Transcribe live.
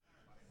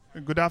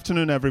Good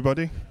afternoon,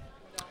 everybody.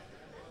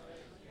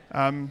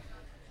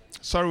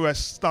 Sorry we're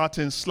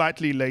starting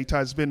slightly later.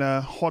 It's been a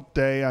hot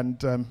day,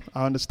 and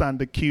I understand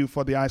the queue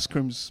for the ice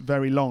cream's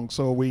very long,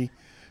 so we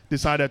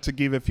decided to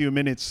give a few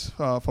minutes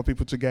for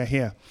people to get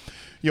here.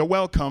 You're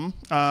welcome.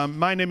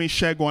 My name is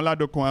Segun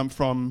Oladokun. I'm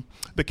from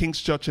the King's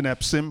Church in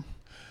Epsom.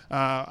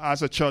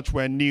 As a church,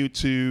 we're new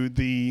to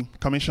the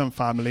Commission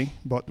family,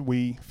 but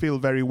we feel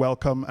very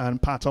welcome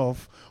and part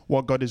of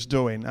what God is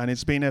doing. And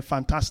it's been a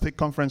fantastic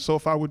conference so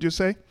far, would you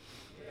say?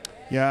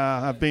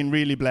 Yeah, I've been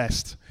really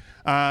blessed.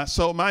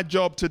 So my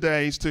job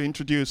today is to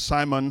introduce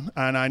Simon,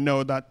 and I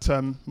know that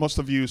most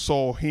of you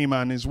saw him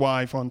and his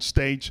wife on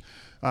stage,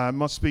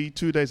 must be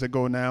 2 days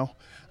ago now,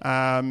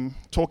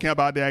 talking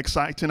about the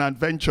exciting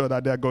adventure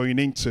that they're going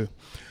into.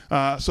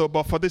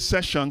 But for this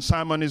session,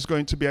 Simon is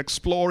going to be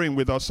exploring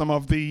with us some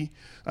of the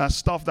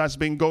stuff that's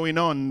been going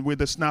on with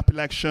the snap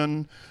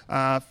election,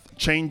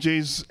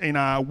 changes in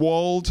our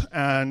world,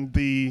 and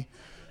the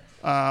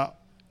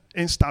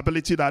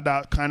instability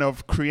that kind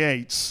of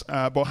creates.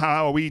 But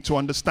how are we to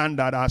understand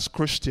that as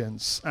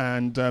Christians?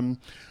 And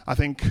I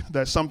think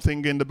there's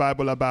something in the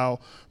Bible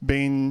about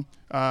being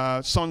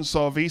sons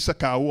of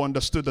Issachar who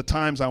understood the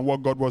times and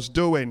what God was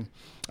doing.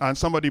 And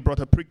somebody brought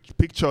a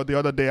picture the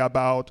other day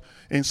about,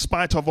 in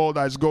spite of all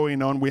that is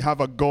going on, we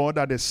have a God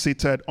that is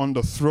seated on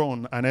the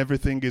throne and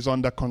everything is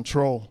under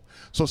control.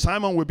 So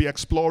Simon will be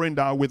exploring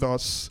that with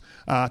us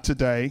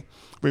today.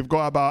 We've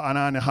got about an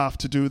hour and a half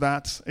to do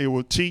that. He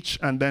will teach,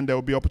 and then there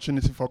will be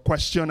opportunity for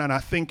question. And I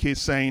think he's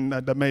saying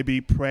that there may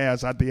be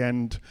prayers at the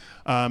end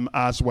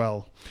as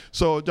well.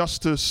 So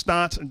just to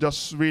start,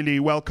 just really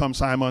welcome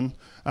Simon,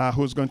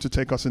 who's going to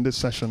take us in this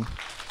session.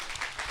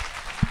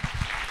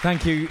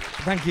 Thank you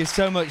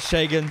so much,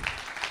 Segun,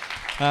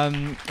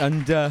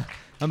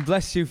 and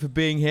bless you for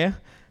being here.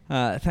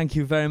 Thank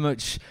you very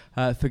much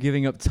for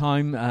giving up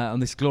time on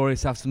this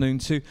glorious afternoon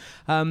to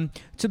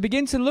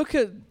begin to look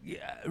at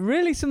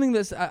really something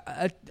that's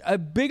a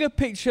bigger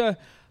picture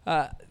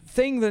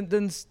thing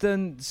than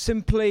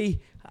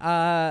simply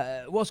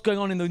what's going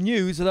on in the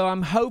news. Although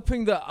I'm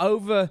hoping that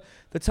over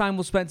the time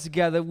we'll spend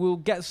together, we'll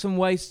get some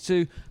ways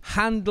to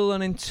handle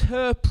and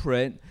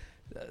interpret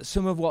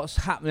some of what's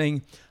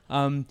happening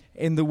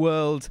in the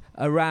world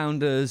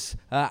around us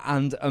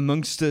and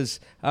amongst us.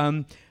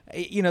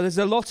 There's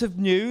a lot of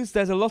news,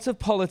 there's a lot of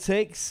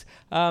politics,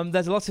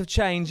 there's a lot of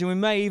change, and we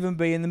may even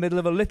be in the middle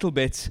of a little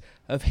bit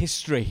of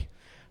history.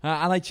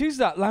 And I choose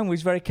that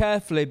language very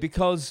carefully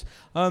because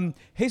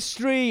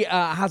history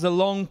has a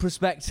long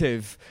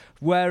perspective,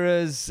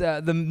 whereas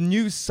the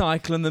news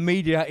cycle and the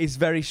media is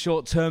very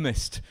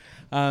short-termist.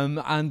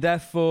 And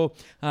therefore,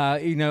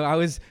 I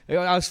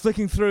was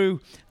flicking through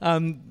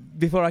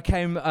before I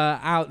came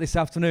out this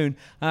afternoon,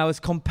 and I was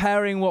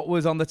comparing what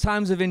was on the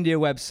Times of India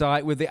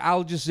website with the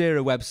Al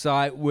Jazeera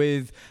website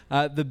with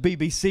the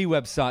BBC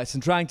websites,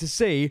 and trying to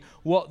see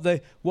what the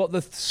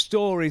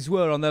stories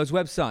were on those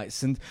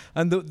websites,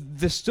 and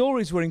the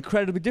stories were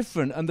incredibly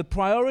different, and the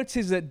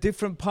priorities that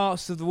different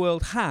parts of the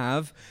world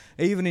have,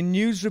 even in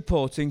news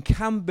reporting,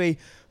 can be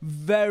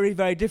very,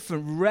 very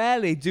different.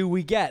 Rarely do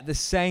we get the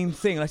same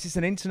thing, unless it's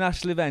an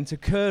international event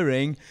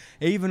occurring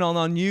even on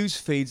our news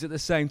feeds at the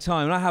same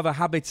time. And I have a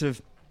habit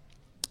of,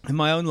 in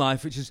my own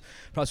life, which is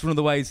perhaps one of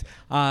the ways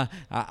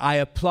I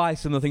apply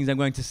some of the things I'm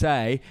going to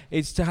say,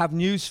 is to have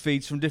news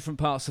feeds from different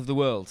parts of the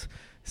world.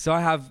 So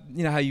I have,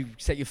 you know how you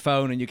set your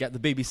phone and you get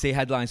the BBC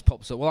headlines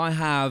pops up? Well, I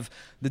have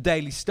the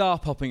Daily Star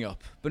popping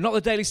up, but not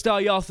the Daily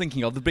Star you're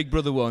thinking of, the Big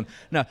Brother one.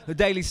 No, the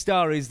Daily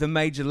Star is the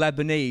major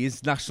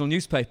Lebanese national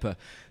newspaper.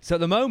 So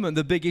at the moment,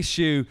 the big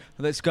issue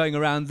that's going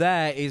around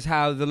there is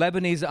how the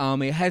Lebanese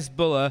army,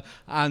 Hezbollah,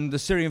 and the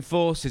Syrian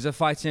forces are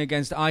fighting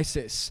against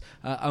ISIS,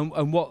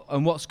 and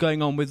what's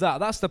going on with that.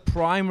 That's the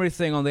primary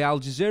thing on the Al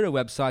Jazeera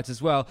website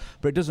as well,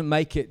 but it doesn't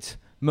make it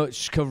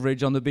much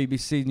coverage on the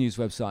BBC news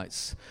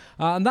websites.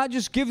 And that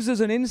just gives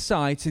us an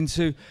insight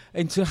into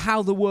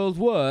how the world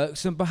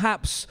works, and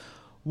perhaps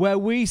where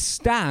we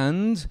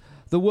stand,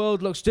 the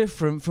world looks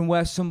different from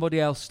where somebody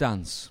else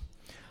stands.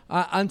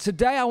 And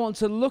today I want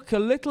to look a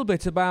little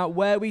bit about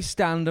where we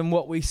stand and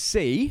what we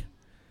see,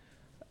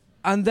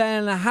 and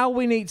then how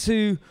we need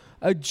to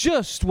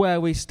adjust where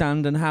we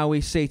stand and how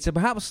we see, to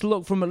perhaps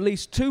look from at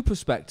least two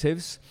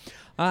perspectives,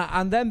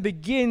 and then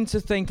begin to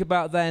think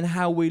about then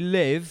how we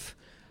live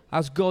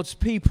as God's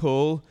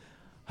people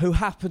who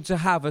happen to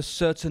have a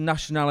certain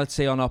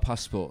nationality on our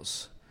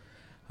passports.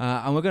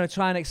 And we're going to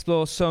try and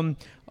explore some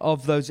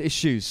of those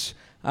issues.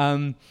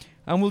 And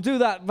we'll do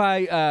that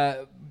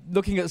by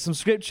looking at some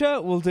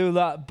scripture, we'll do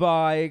that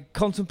by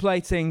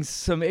contemplating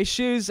some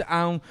issues,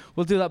 and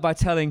we'll do that by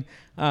telling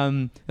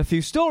a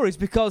few stories,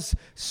 because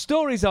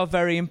stories are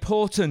very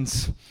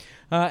important.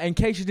 In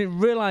case you didn't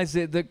realize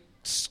it, the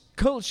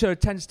culture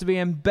tends to be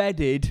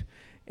embedded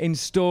in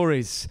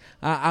stories,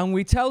 and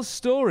we tell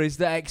stories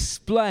that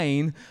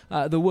explain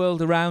the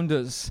world around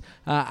us,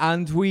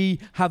 and we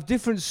have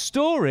different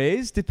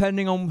stories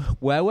depending on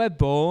where we're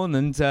born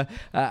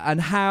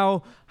and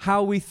how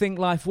we think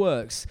life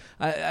works.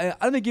 I'm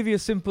going to give you a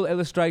simple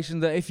illustration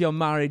that if you're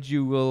married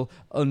you will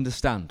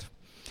understand.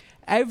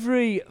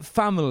 every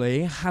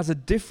family has a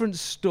different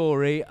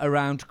story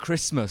around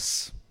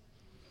Christmas.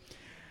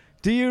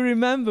 Do you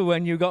remember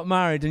when you got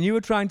married and you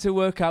were trying to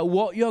work out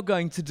what you're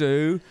going to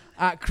do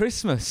at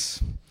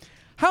Christmas?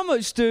 How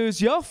much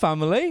does your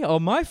family or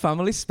my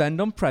family spend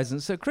on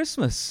presents at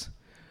Christmas?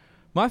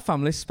 My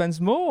family spends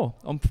more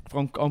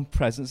on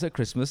presents at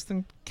Christmas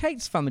than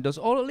Kate's family does,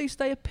 or at least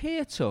they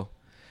appear to.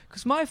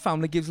 Because my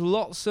family gives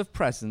lots of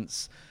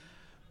presents,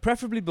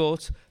 preferably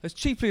bought as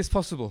cheaply as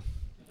possible.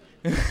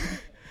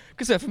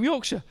 Because they're from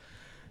Yorkshire.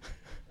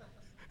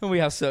 And we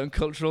have certain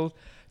cultural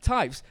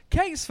types.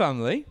 Kate's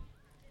family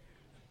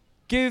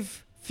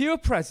give fewer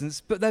presents,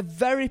 but they're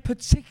very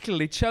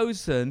particularly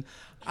chosen,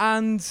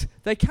 and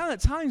they can at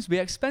times be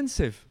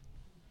expensive.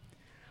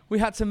 We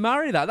had to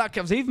marry that. That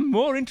becomes even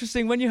more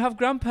interesting when you have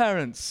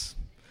grandparents.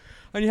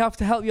 And you have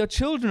to help your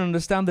children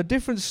understand the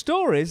different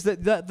stories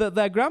that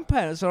their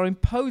grandparents are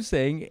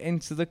imposing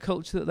into the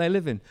culture that they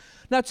live in.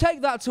 Now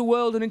take that to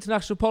world and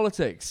international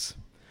politics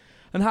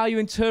and how you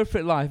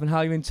interpret life and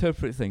how you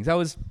interpret things. I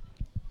was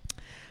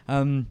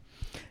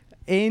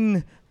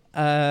in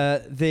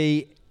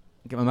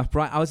get my map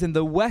right. I was in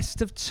the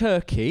west of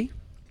Turkey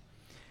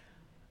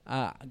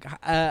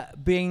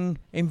being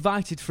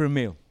invited for a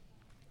meal.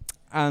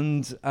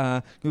 And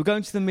we were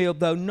going to the meal,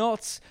 though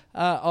not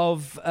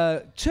of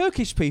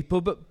Turkish people,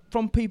 but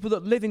from people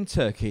that live in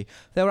Turkey.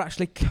 They were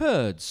actually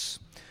Kurds.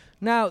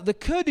 Now, the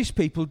Kurdish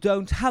people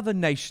don't have a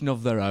nation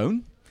of their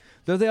own,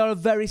 though they are a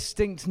very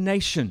distinct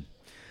nation.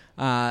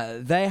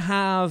 They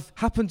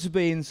happen to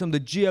be in some of the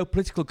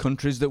geopolitical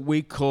countries that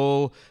we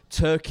call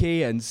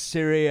Turkey and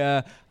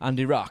Syria and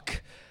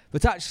Iraq.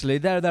 But actually,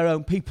 they're their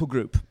own people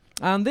group.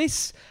 And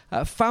this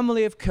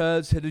family of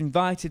Kurds had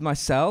invited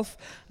myself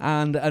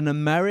and an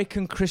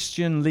American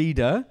Christian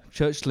leader,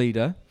 church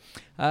leader,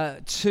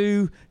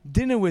 to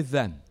dinner with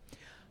them.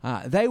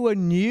 They were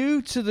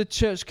new to the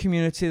church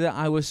community that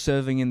I was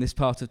serving in this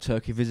part of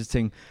Turkey,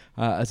 visiting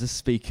as a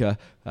speaker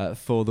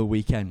for the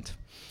weekend.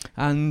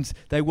 And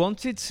they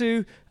wanted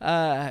to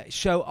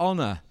show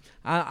honor.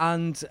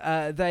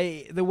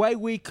 The way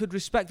we could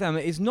respect them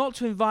is not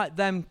to invite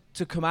them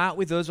to come out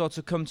with us or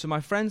to come to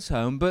my friend's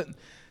home, but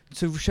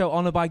to show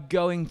honor by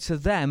going to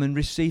them and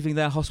receiving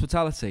their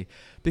hospitality.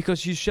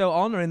 Because you show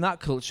honor in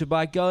that culture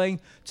by going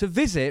to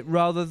visit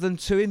rather than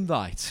to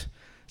invite.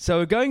 So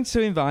we're going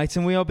to invite,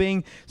 and we are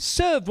being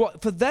served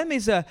what for them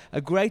is a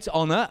great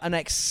honor, an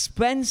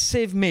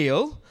expensive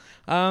meal.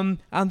 And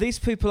these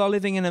people are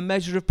living in a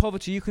measure of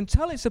poverty. You can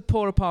tell it's a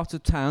poorer part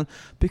of town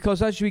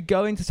because as we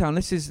go into town,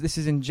 this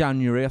is in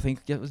January, I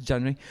think. Yeah, it was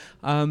January.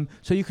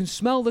 So you can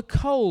smell the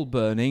coal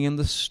burning in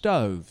the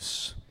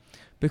stoves.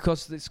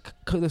 Because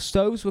the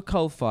stoves were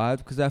coal-fired,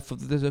 because therefore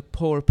there's a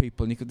poorer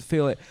people, and you could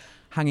feel it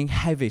hanging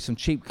heavy, some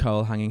cheap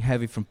coal hanging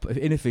heavy from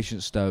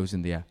inefficient stoves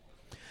in the air.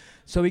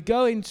 So we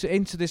go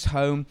into this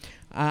home,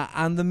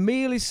 and the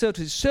meal is served.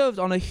 It's served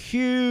on a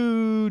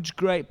huge,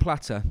 great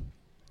platter.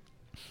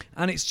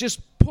 And it's just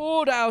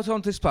poured out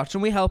onto this platter,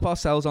 and we help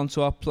ourselves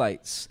onto our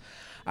plates.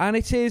 And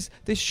it is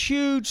this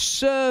huge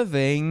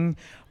serving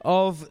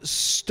of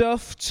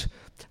stuffed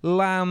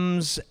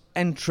lamb's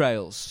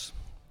entrails.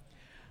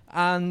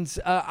 And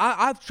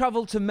I've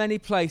travelled to many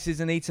places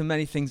and eaten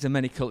many things in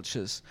many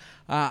cultures.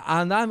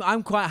 And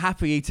I'm quite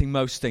happy eating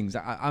most things.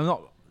 I'm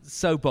not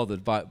so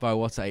bothered by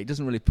what I eat. It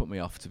doesn't really put me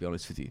off, to be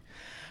honest with you.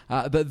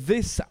 But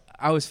this,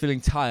 I was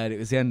feeling tired. It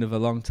was the end of a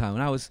long time.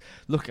 And I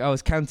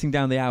was counting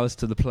down the hours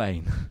to the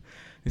plane.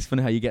 It's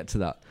funny how you get to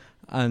that.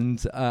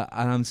 And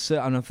I'm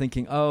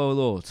thinking, oh,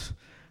 Lord,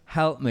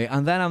 help me.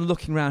 And then I'm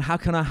looking around, how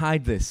can I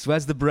hide this?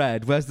 Where's the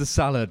bread? Where's the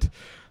salad?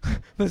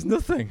 There's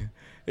nothing.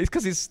 It's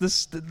because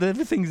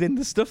everything's in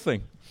the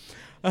stuffing.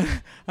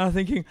 And I'm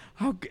thinking,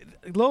 oh,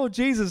 Lord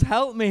Jesus,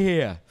 help me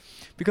here.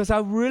 Because I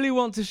really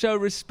want to show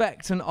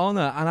respect and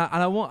honor.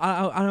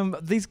 And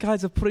these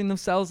guys are putting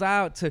themselves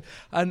out to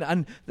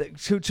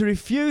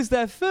refuse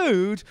their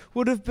food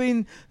would have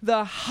been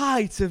the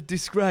height of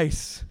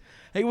disgrace.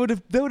 They would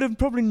have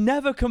probably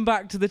never come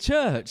back to the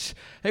church.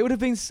 It would have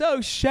been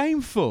so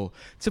shameful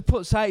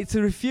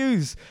to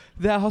refuse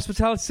their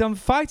hospitality. So I'm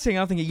fighting.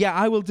 I'm thinking, yeah,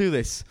 I will do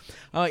this.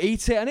 I'll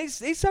eat it, and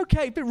it's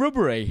okay, a bit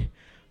rubbery,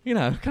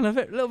 kind of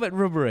a little bit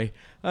rubbery.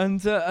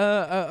 But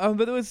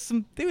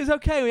it was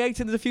okay. We ate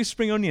it. There's a few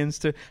spring onions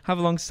to have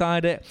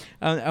alongside it,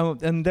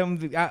 and then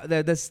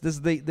there's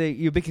the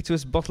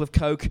ubiquitous bottle of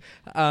Coke,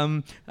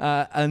 and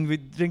we're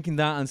drinking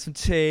that and some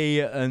tea,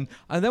 and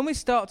then we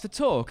start to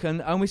talk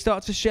and we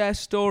start to share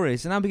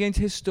stories, and I'm beginning to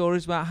hear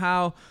stories about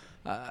how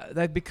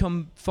they've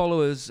become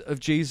followers of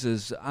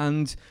Jesus,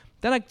 and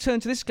then I turn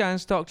to this guy and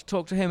start to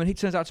talk to him, and he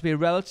turns out to be a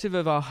relative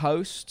of our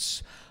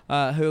host's,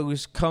 who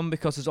has come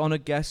because as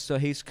honoured guest, so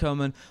he's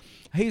come, and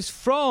he's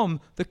from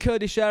the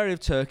Kurdish area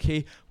of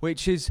Turkey,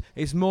 which is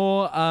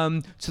more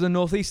to the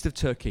northeast of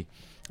Turkey.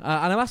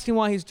 And I'm asking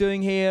why he's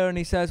doing here, and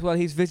he says, well,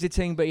 he's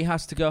visiting, but he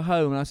has to go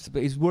home.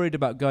 But he's worried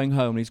about going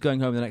home, and he's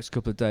going home in the next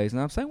couple of days.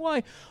 And I'm saying,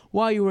 why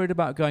are you worried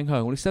about going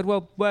home? Well, he said,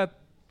 well, we're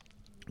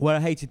a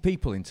hated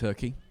people in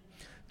Turkey,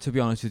 to be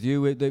honest with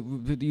you.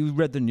 You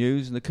read the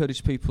news, and the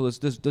Kurdish people,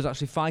 there's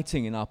actually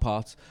fighting in our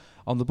part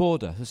on the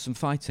border. There's some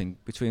fighting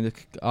between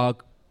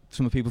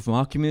some of the people from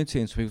our community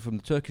and some people from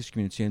the Turkish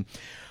community. And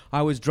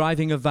I was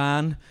driving a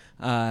van,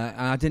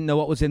 and I didn't know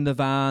what was in the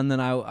van,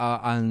 and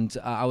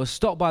I was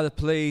stopped by the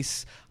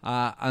police,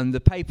 and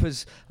the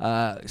papers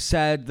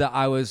said that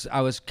I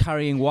was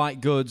carrying white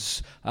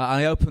goods.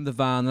 I opened the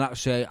van, and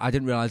actually I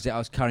didn't realise that I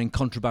was carrying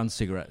contraband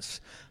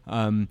cigarettes.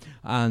 I'm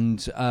going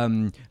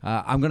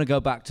to go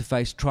back to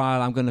face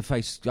trial. I'm going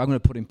to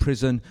put in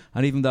prison.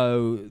 And even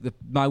though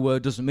my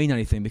word doesn't mean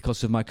anything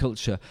because of my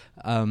culture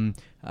and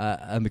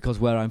because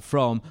where I'm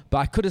from, but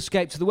I could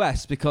escape to the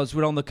west because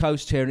we're on the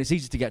coast here and it's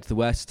easy to get to the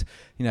west.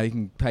 You know, you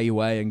can pay your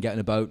way and get in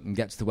a boat and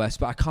get to the west.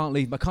 But I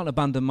can't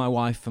abandon my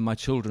wife and my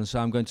children. So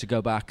I'm going to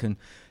go back and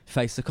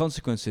face the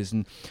consequences.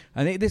 And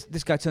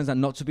this guy turns out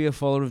not to be a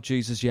follower of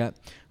Jesus yet.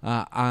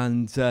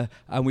 And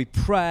we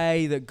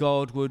pray that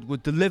God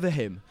would deliver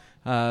him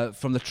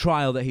from the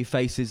trial that he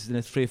faces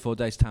in 3 or 4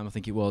 days' time, I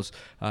think it was,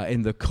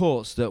 in the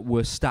courts that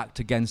were stacked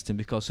against him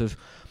because of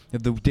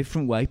the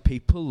different way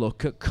people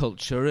look at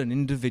culture and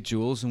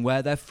individuals and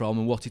where they're from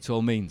and what it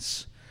all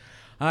means.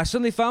 And I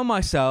suddenly found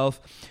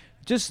myself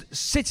just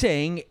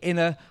sitting in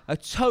a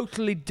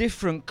totally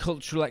different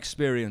cultural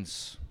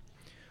experience.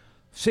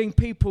 Seeing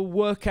people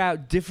work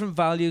out different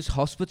values: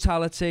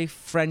 hospitality,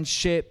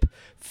 friendship,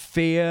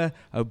 fear,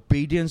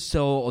 obedience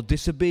or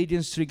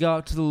disobedience to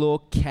regard to the law,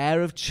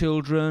 care of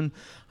children,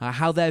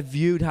 how they're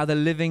viewed, how they're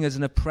living as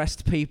an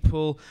oppressed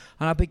people.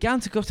 And I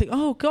began to think,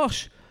 oh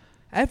gosh,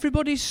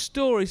 everybody's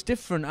story is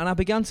different. And I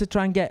began to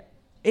try and get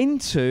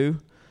into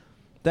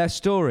their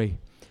story.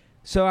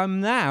 So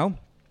I'm now,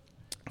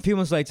 a few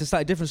months later,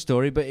 slightly different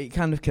story, but it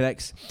kind of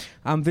connects.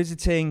 I'm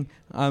visiting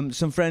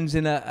some friends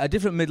in a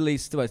different Middle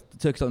East, well,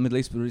 Turkey's not the Middle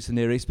East, but it's the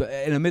Near East, but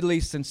in a Middle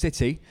Eastern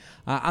city,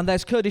 and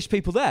there's Kurdish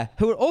people there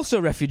who are also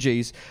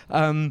refugees.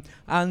 And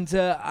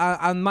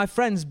my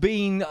friend's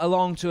been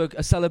along to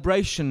a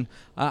celebration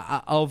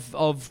of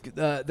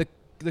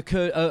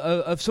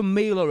some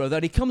meal or other.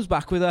 He comes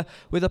back with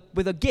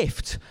a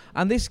gift,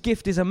 and this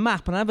gift is a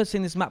map, and I've never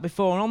seen this map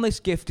before. And on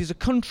this gift is a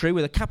country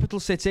with a capital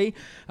city,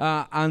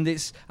 and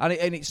it's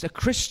a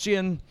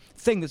Christian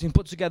thing that's been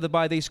put together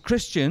by these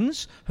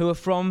Christians who are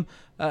from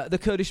the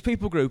Kurdish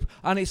people group.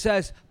 And it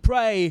says,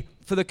 "Pray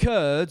for the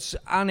Kurds,"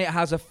 and it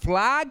has a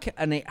flag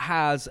and it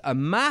has a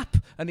map,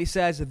 and it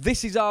says,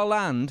 "This is our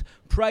land.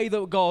 Pray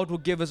that God will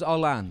give us our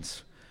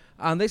land."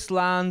 And this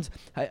land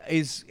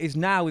is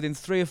now within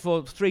three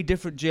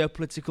different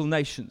geopolitical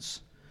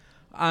nations.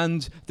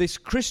 And this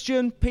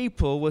Christian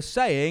people were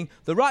saying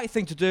the right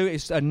thing to do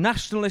is a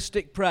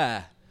nationalistic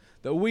prayer,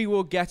 that we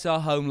will get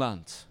our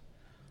homeland.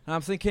 And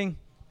I'm thinking,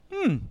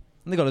 and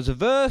they got us a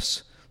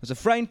verse, there's a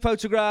framed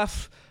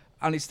photograph,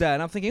 and it's there.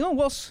 And I'm thinking,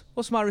 what's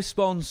my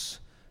response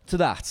to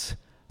that?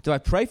 Do I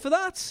pray for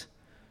that?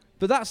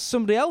 But that's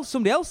somebody else.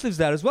 Somebody else lives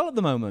there as well at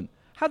the moment.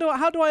 How do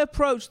I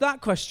approach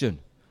that question?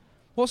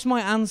 What's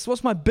my answer?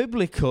 What's my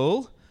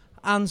biblical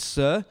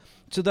answer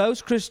to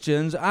those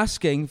Christians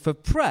asking for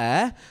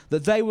prayer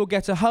that they will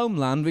get a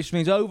homeland, which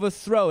means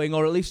overthrowing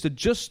or at least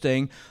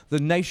adjusting the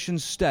nation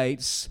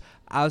states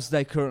as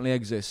they currently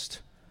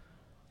exist?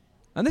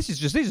 And these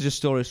are just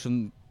stories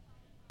from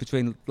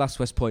between last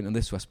West Point and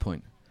this West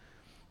Point.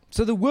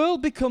 So the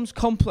world becomes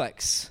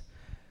complex.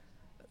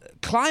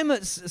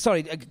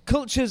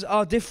 Cultures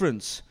are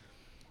different.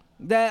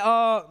 There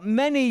are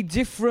many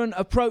different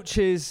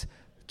approaches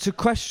to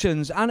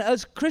questions, and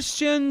as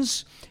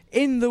Christians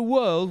in the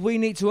world, we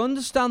need to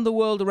understand the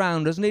world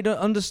around us, need to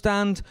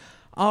understand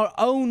our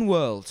own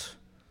world.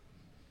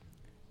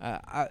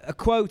 A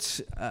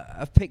quote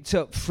I've picked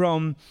up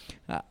from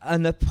a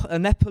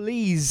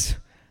Nepalese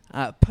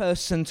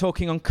person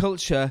talking on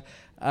culture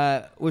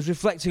was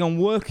reflecting on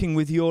working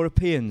with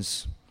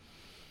Europeans.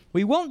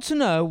 "We want to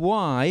know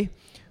why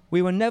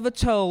we were never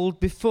told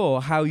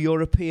before how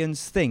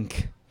Europeans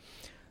think.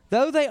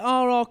 Though they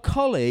are our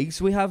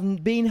colleagues, we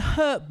have been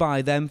hurt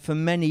by them for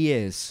many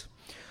years.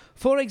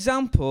 For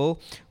example,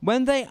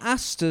 when they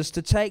asked us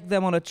to take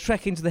them on a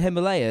trek into the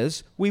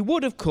Himalayas, we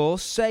would, of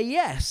course, say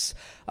yes,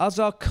 as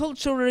our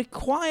culture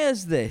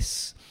requires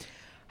this.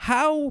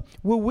 How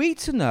were we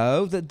to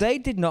know that they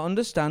did not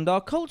understand our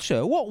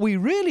culture? What we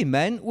really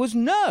meant was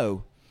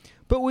no.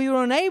 But we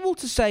were unable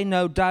to say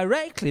no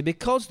directly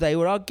because they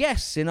were our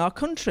guests in our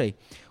country.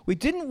 We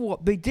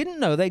didn't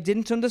know they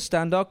didn't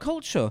understand our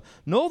culture,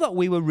 nor that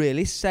we were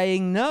really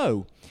saying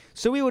no.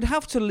 So we would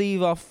have to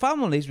leave our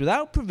families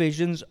without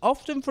provisions,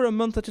 often for a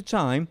month at a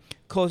time,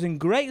 causing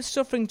great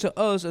suffering to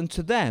us and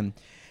to them.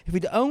 If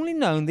we'd only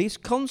known these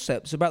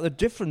concepts about the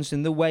difference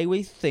in the way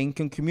we think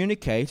and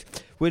communicate,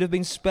 we'd have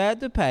been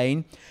spared the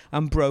pain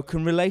and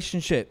broken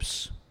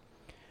relationships."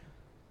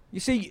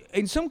 You see,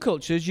 in some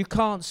cultures, you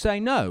can't say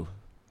no.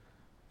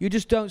 You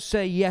just don't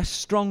say yes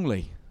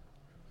strongly.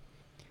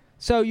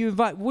 So you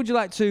invite, would you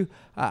like to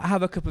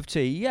have a cup of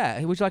tea?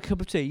 Yeah. Would you like a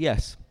cup of tea?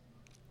 Yes.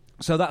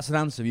 So that's an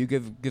answer. You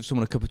give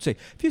someone a cup of tea.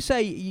 If you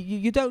say,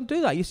 you don't do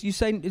that. You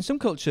say, in some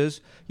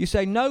cultures, you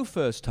say no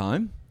first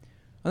time,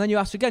 And then you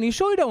ask again, are you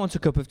sure you don't want a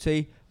cup of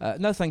tea?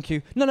 No, thank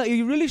you. No, are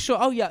you really sure?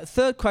 Oh, yeah,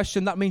 third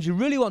question, that means you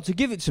really want to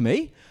give it to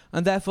me.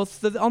 And therefore,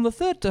 on the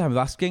third time of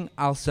asking,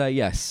 I'll say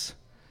yes.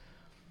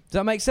 Does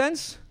that make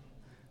sense?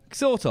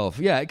 Sort of,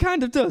 yeah, it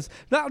kind of does.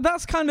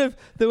 That's kind of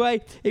the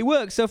way it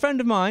works. So a friend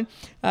of mine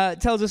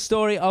tells a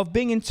story of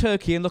being in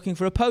Turkey and looking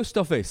for a post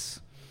office.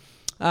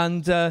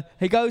 And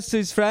he goes to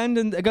his friend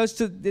and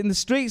goes in the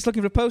streets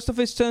looking for a post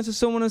office, turns to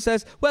someone and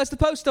says, where's the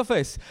post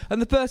office?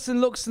 And the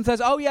person looks and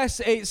says, oh, yes,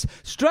 it's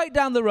straight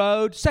down the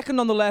road, second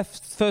on the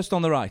left, first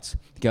on the right.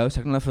 Go,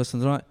 second on the left, first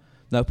on the right.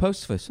 No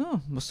post office. Oh,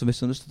 must have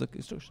misunderstood the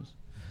instructions.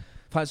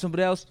 Find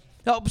somebody else.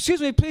 Oh, excuse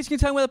me, please can you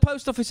tell me where the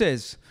post office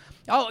is?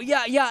 Oh,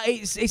 yeah,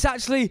 it's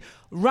actually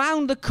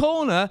round the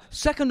corner,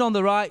 second on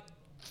the right,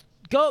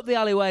 go up the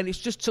alleyway and it's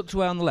just tucked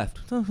away on the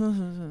left.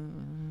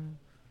 No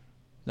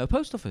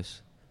post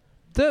office.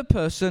 Third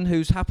person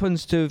who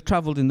happens to have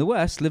travelled in the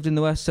West, lived in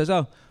the West, says,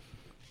 oh,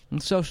 I'm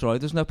so sorry,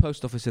 there's no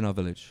post office in our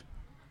village.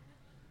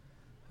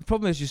 The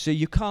problem is, you see,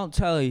 you can't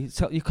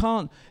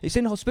it's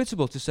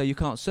inhospitable to say you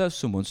can't serve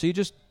someone, so you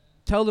just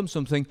tell them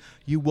something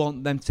you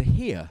want them to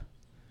hear,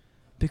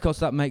 because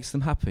that makes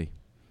them happy.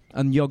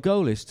 And your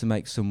goal is to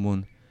make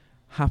someone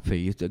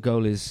happy. The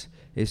goal is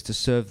to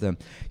serve them.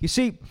 You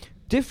see,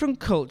 different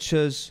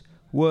cultures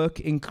work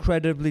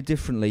incredibly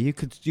differently. You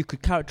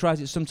could characterize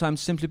it sometimes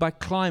simply by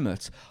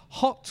climate.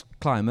 Hot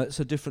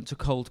climates are different to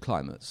cold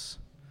climates.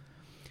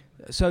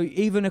 So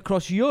even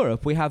across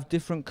Europe, we have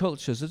different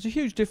cultures. There's a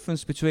huge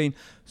difference between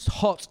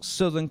hot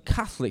southern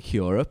Catholic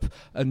Europe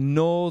and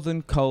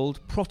northern cold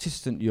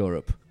Protestant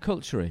Europe,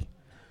 culturally.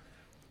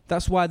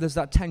 That's why there's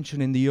that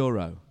tension in the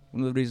euro.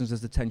 One of the reasons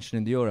there's the tension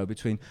in the euro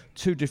between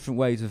two different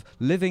ways of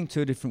living,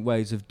 two different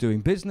ways of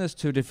doing business,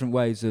 two different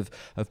ways of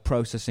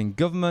processing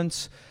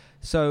government.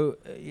 So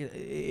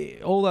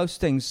all those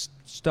things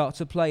start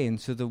to play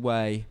into the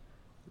way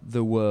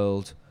the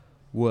world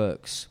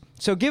works.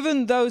 So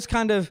given those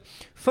kind of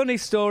funny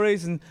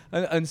stories and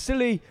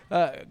silly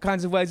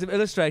kinds of ways of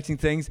illustrating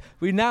things,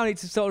 we now need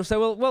to sort of say,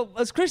 well,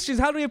 as Christians,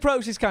 how do we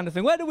approach this kind of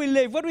thing? Where do we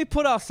live? Where do we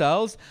put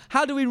ourselves?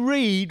 How do we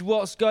read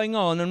what's going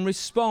on and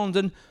respond?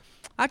 And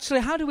actually,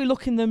 how do we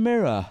look in the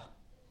mirror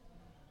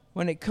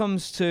when it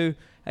comes to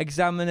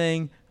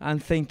examining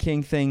and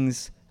thinking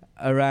things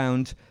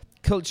around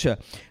culture?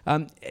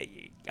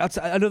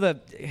 Another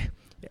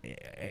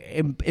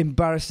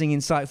embarrassing,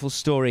 insightful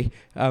story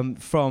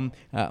from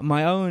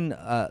my own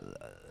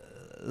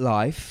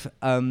life.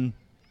 I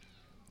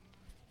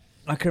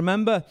can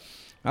remember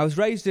I was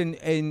raised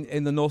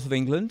in the north of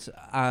England,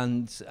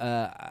 and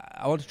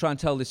I want to try and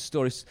tell this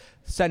story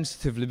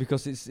sensitively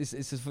because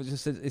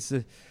it's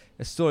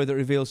a story that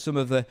reveals some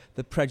of the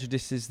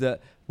prejudices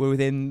that were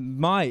within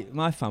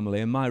my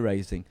family and my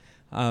raising.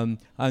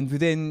 And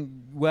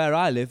within where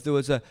I lived, there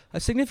was a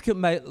significant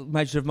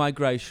measure of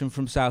migration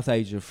from South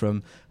Asia,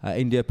 from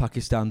India,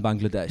 Pakistan,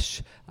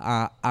 Bangladesh,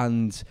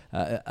 and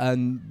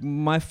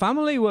my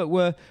family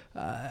were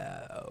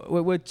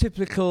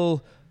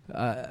typical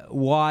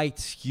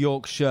white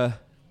Yorkshire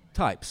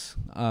types,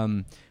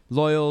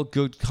 loyal,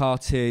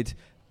 good-hearted,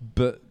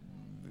 but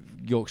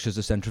Yorkshire's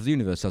the centre of the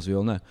universe, as we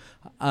all know.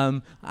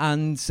 And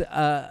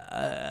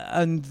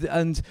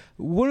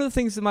one of the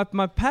things that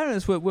my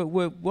parents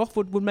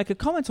would make a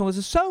comment on was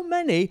there's so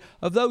many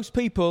of those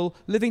people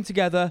living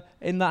together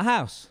in that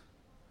house.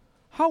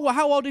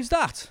 How odd is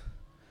that?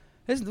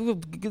 They're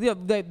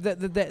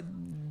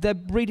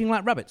breeding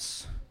like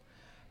rabbits.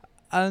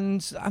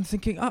 And I'm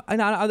thinking,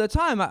 and at the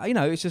time,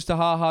 it's just a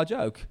ha-ha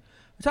joke.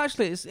 But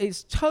actually,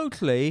 it's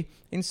totally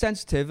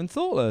insensitive and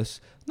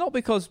thoughtless. Not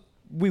because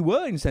we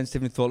were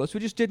insensitive and thoughtless, we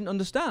just didn't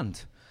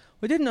understand.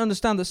 We didn't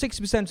understand that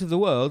 60% of the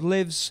world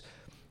lives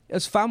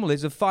as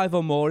families of 5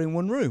 or more in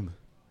one room.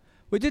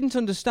 We didn't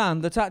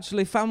understand that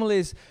actually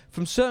families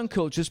from certain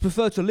cultures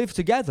prefer to live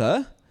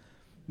together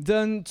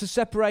than to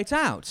separate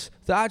out.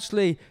 That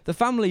actually the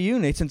family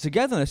unit and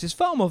togetherness is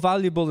far more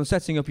valuable than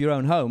setting up your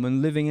own home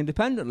and living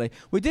independently.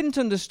 We didn't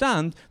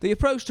understand the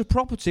approach to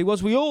property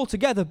was we all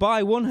together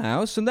buy one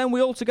house and then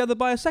we all together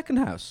buy a second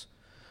house.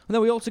 And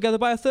then we all together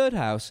buy a third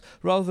house,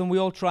 rather than we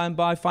all try and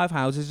buy 5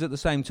 houses at the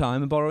same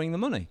time and borrowing the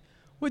money.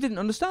 We didn't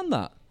understand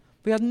that.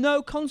 We had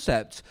no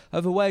concept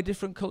of a way a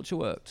different culture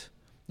worked.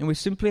 And we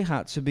simply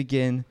had to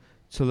begin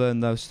to learn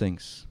those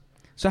things.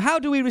 So how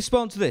do we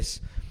respond to this?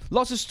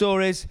 Lots of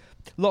stories,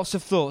 lots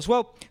of thoughts.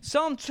 Well,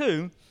 Psalm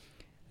 2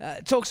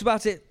 talks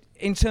about it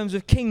in terms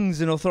of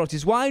kings and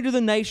authorities. Why do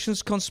the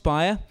nations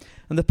conspire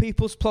and the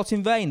peoples plot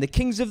in vain? The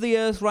kings of the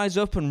earth rise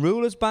up and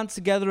rulers band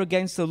together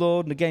against the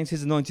Lord and against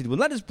his anointed one.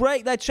 Let us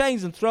break their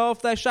chains and throw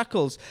off their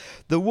shackles.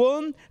 The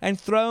one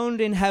enthroned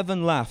in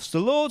heaven laughs. The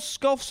Lord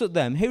scoffs at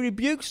them. He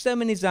rebukes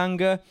them in his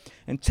anger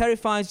and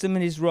terrifies them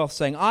in his wrath,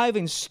 saying, I've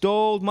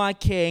installed my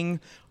king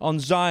on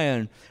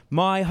Zion,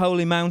 my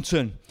holy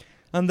mountain.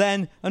 And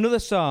then another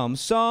psalm,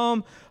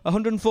 Psalm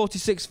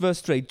 146 verse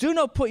 3. Do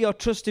not put your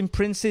trust in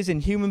princes,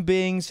 in human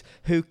beings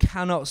who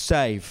cannot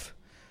save.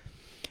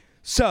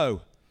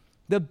 So,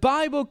 the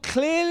Bible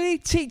clearly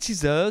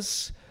teaches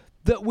us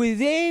that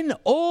within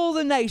all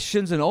the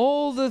nations and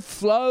all the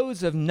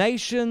flows of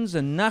nations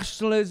and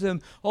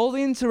nationalism, all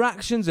the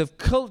interactions of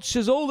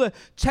cultures, all the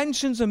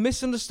tensions and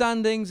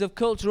misunderstandings of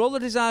culture, all the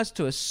desires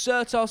to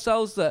assert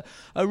ourselves that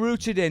are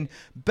rooted in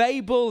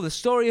Babel, the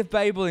story of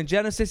Babel in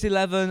Genesis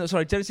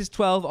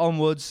 12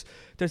 onwards,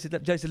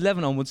 Genesis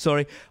 11 onwards,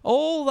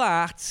 all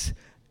that,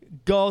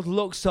 God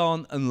looks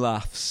on and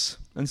laughs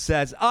and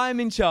says, I'm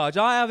in charge.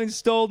 I have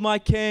installed my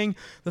king.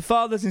 The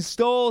Father's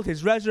installed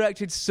his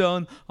resurrected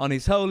Son on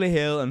his holy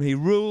hill, and he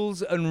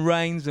rules and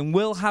reigns and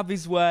will have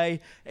his way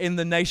in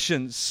the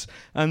nations.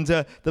 And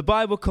the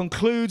Bible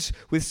concludes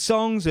with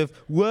songs of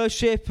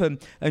worship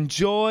and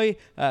joy.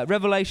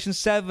 Revelation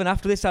 7,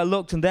 after this I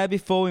looked, and there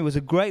before me was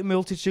a great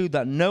multitude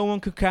that no one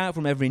could count,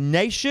 from every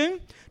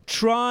nation,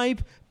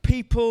 tribe,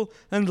 people,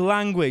 and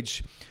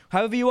language.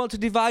 However you want to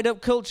divide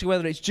up culture,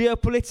 whether it's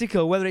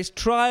geopolitical, whether it's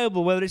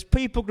tribal, whether it's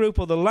people group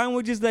or the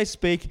languages they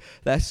speak,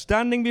 they're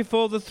standing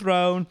before the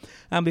throne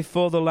and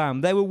before the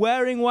Lamb. They were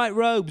wearing white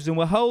robes and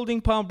were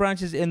holding palm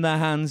branches in their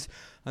hands,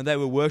 and they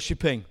were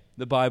worshipping,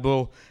 the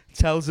Bible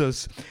tells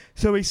us.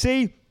 So we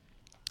see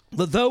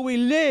that though we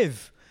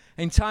live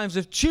in times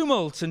of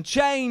tumult and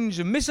change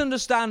and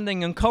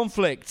misunderstanding and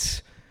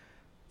conflict,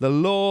 the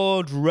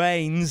Lord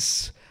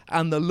reigns,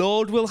 and the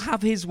Lord will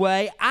have his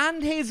way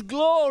and his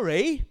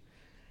glory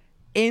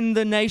in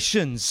the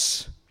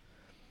nations.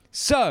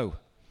 So,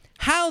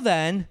 how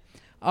then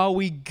are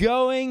we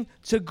going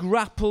to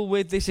grapple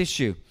with this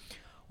issue?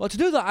 Well, to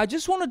do that, I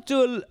just want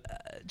to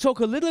talk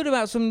a little bit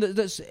about something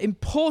that's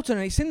important,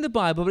 and it's in the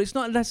Bible, but it's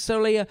not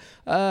necessarily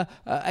a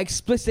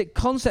explicit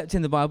concept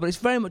in the Bible, but it's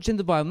very much in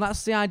the Bible, and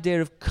that's the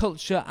idea of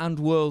culture and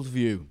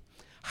worldview,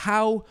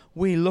 how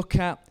we look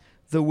at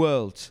the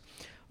world.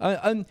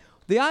 And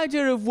the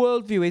idea of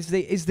worldview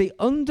is the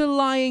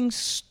underlying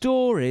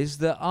stories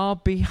that are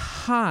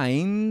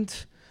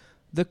behind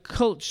the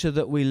culture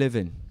that we live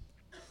in.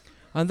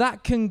 And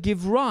that can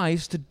give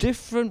rise to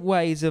different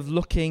ways of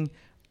looking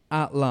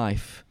at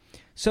life.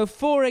 So,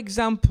 for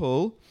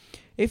example,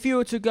 if you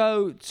were to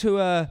go to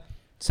a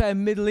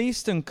Middle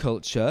Eastern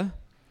culture,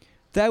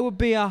 there would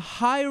be a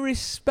high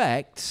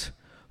respect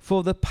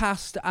for the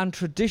past and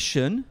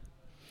tradition,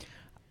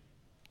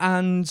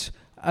 and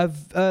a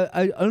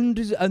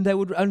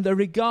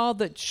regard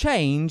that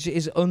change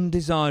is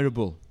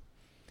undesirable.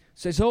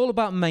 So it's all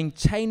about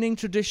maintaining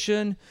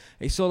tradition.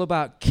 It's all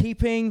about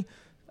keeping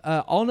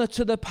honor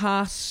to the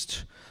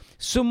past.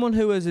 Someone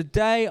who is a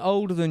day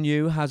older than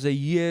you has a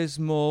year's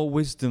more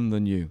wisdom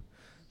than you.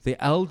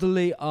 The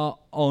elderly are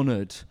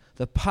honored.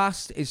 The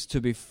past is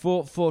to be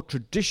fought for.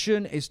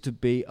 Tradition is to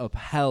be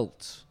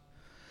upheld.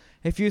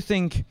 If you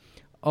think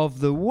of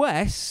the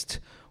West,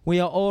 we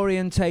are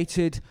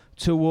orientated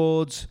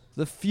towards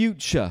the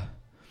future.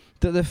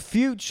 That the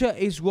future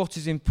is what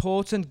is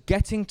important.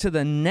 Getting to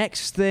the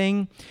next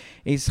thing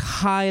is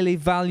highly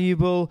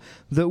valuable.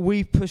 That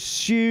we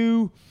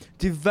pursue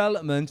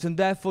development, and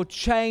therefore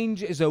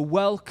change is a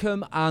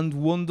welcome and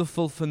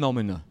wonderful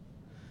phenomena.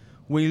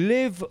 We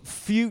live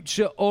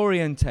future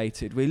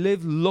orientated. We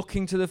live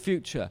looking to the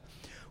future.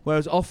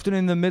 Whereas often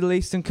in the Middle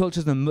Eastern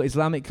cultures, and the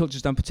Islamic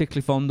cultures I'm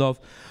particularly fond of,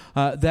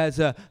 there's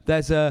a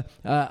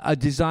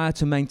desire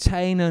to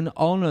maintain and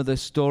honor the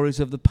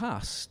stories of the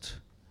past.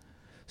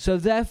 So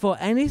therefore,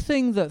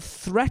 anything that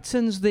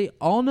threatens the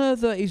honor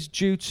that is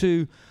due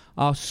to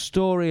our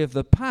story of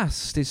the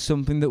past is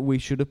something that we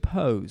should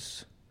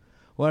oppose.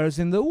 Whereas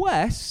in the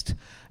West,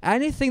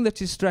 anything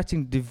that is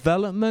threatening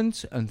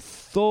development and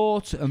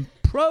thought and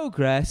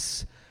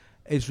progress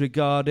is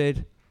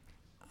regarded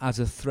as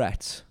a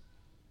threat.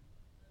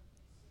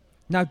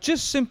 Now,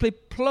 just simply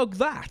plug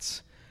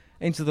that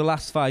into the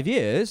last 5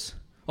 years,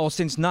 or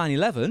since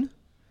 9/11,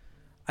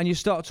 and you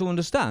start to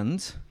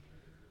understand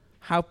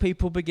how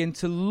people begin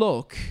to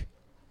look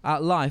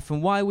at life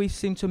and why we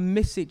seem to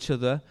miss each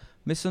other,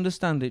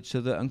 misunderstand each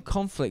other, and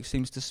conflict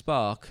seems to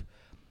spark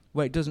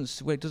where it doesn't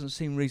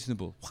seem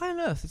reasonable. Why on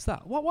earth is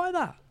that? Why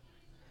that?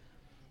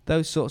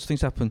 Those sorts of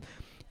things happen.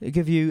 I'll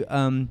give you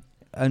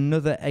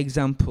another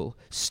example.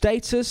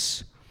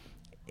 Status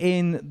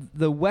in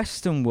the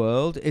Western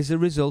world is a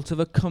result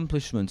of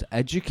accomplishment,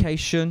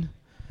 education,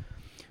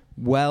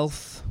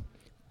 wealth,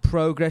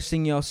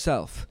 progressing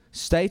yourself.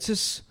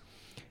 Status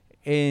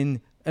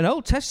in an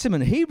Old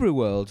Testament Hebrew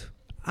world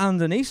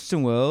and an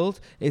Eastern world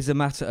is a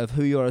matter of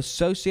who you're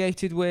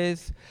associated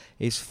with,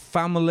 his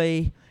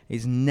family,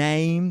 his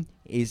name,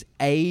 his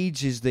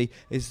age,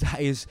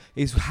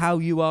 is how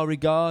you are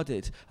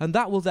regarded. And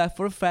that will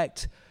therefore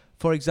affect,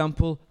 for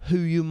example, who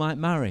you might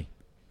marry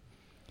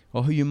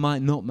or who you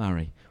might not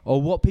marry,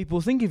 or what people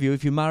think of you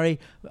if you marry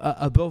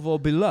above or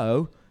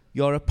below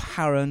your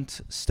apparent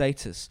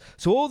status.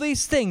 So all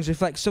these things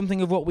reflect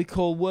something of what we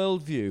call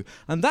worldview.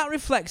 And that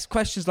reflects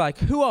questions like,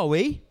 who are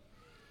we?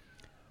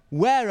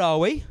 Where are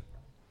we?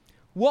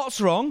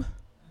 What's wrong?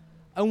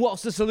 And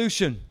what's the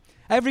solution?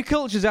 Every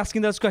culture is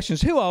asking those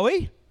questions. Who are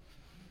we?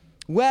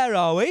 Where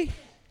are we?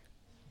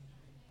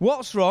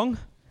 What's wrong?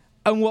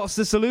 And what's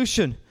the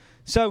solution?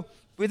 So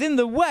within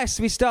the West,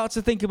 we start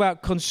to think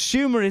about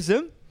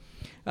consumerism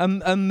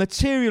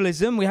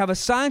materialism. We have a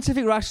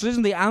scientific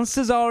rationalism. The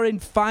answers are in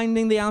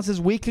finding the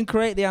answers. We can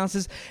create the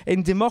answers.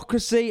 In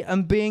democracy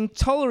and being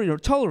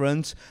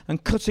tolerant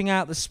and cutting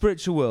out the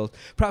spiritual world.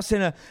 Perhaps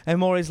in a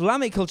more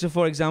Islamic culture,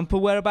 for example,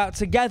 we're about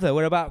together.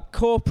 We're about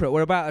corporate.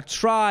 We're about a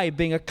tribe,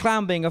 being a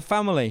clan, being a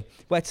family.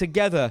 We're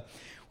together.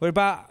 We're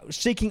about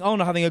seeking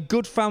honor, having a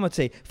good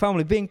family,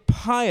 being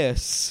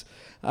pious,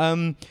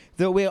 that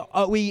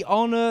we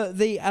honor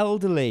the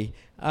elderly,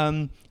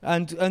 and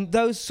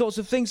those sorts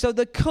of things. So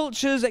the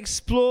cultures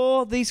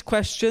explore these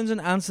questions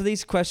and answer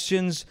these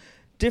questions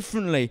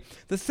differently.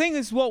 The thing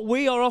is, what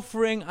we are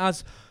offering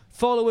as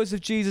followers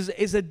of Jesus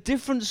is a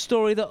different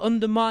story that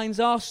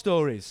undermines our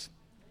stories.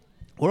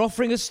 We're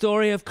offering a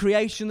story of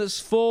creation that's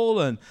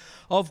fallen,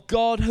 of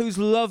God who's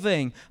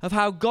loving, of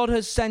how God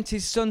has sent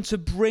his Son to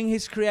bring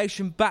his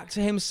creation back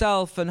to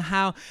himself, and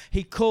how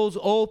he calls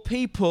all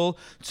people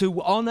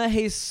to honor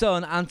his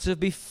Son and to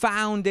be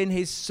found in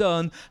his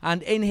Son,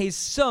 and in his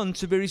Son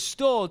to be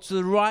restored to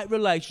the right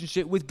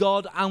relationship with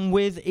God and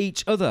with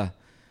each other.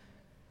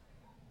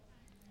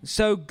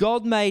 So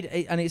God made,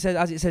 and it says,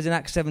 as it says in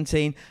Acts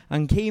 17,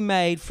 and he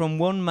made from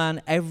one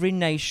man every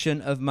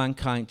nation of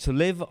mankind to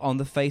live on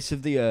the face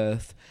of the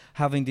earth,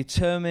 having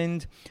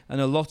determined and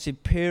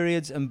allotted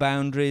periods and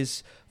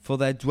boundaries for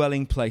their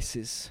dwelling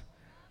places.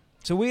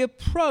 So we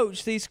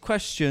approach these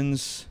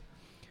questions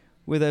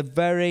with a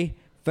very,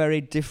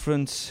 very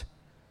different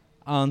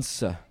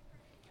answer.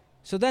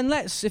 So then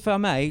let's, if I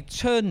may,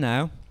 turn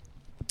now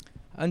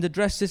and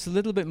address this a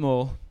little bit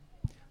more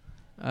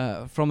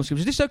from the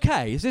scriptures. Is this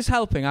okay? Is this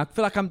helping? I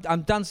feel like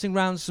I'm dancing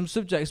around some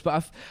subjects,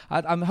 but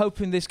I'm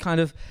hoping this kind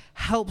of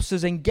helps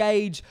us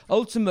engage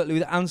ultimately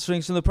with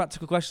answering some of the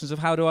practical questions of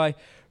how do I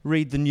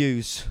read the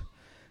news.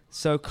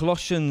 So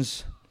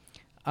Colossians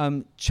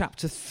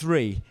chapter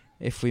 3,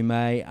 if we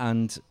may,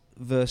 and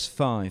verse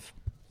 5.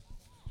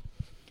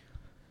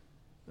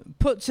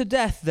 Put to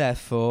death,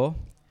 therefore,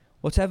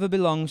 whatever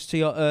belongs to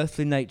your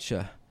earthly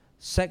nature: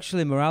 sexual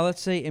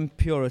immorality,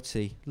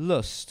 impurity,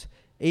 lust,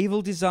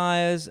 evil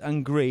desires,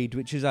 and greed,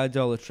 which is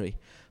idolatry.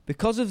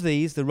 Because of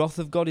these, the wrath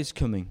of God is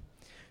coming.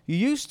 You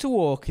used to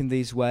walk in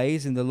these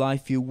ways in the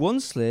life you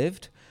once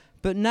lived,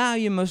 but now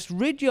you must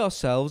rid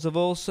yourselves of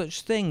all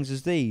such things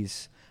as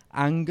these: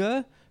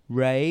 anger,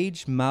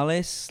 rage,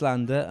 malice,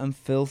 slander, and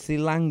filthy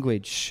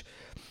language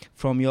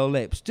from your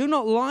lips. Do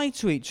not lie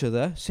to each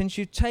other, since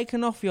you've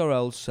taken off your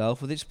old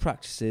self with its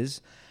practices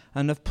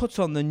and have put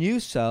on the new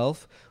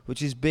self,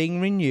 which is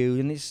being renewed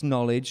in its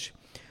knowledge,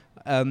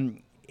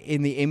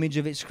 in the image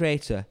of its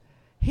creator.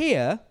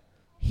 Here,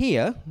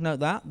 note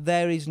that,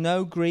 there is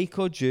no Greek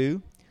or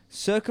Jew,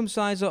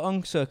 circumcised or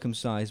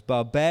uncircumcised,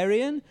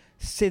 barbarian,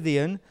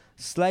 Scythian,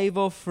 slave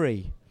or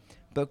free,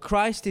 but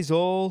Christ is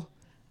all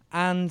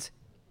and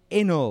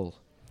in all.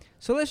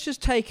 So let's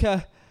just take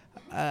a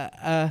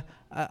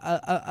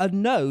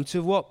note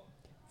of what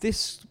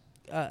this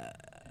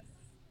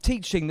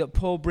teaching that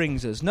Paul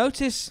brings us.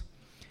 Notice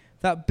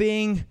that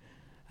being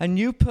a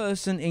new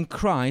person in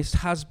Christ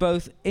has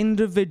both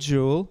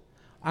individual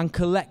and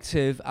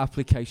collective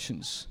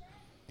applications.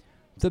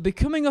 That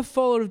becoming a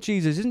follower of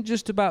Jesus isn't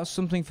just about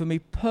something for me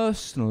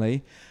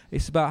personally,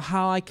 it's about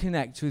how I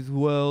connect with the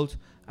world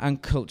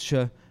and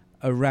culture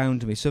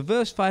around me. So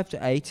verse 5 to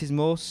 8 is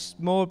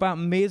more about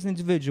me as an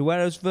individual,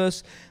 whereas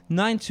verse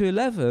 9 to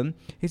 11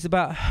 is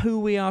about who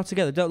we are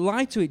together. Don't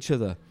lie to each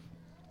other.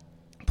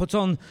 Put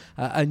on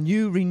a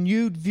new,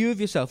 renewed view of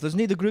yourself. There's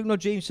neither Greek nor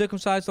Jew,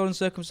 circumcised or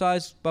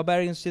uncircumcised,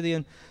 barbarian,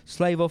 Scythian,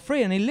 slave or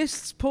free. And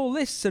Paul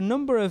lists a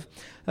number of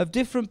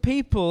different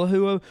people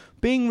who are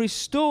being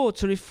restored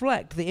to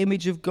reflect the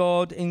image of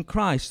God in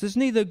Christ. There's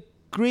neither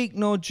Greek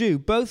nor Jew,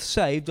 both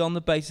saved on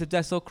the basis of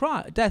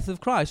death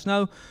of Christ.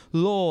 No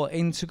law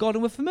into God.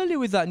 And we're familiar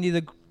with that,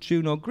 neither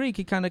Jew nor Greek.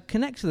 He kind of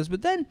connects with us.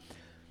 But then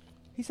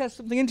he says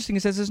something interesting. He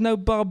says there's no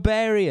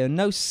barbarian,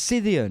 no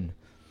Scythian.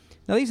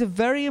 Now these are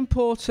very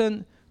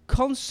important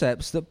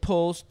concepts that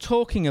Paul's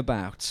talking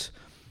about.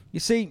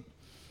 You see,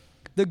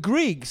 the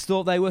Greeks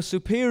thought they were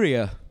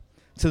superior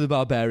to the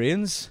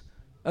barbarians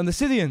and the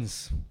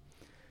Scythians.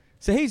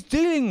 So he's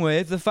dealing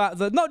with the fact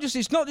that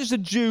it's not just a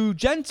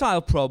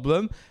Jew-Gentile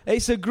problem,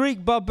 it's a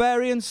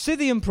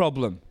Greek-barbarian-Scythian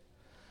problem.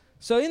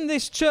 So in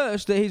this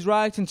church that he's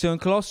writing to in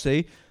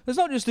Colossae, there's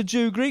not just a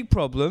Jew-Greek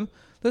problem,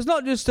 there's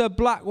not just a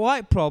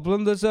black-white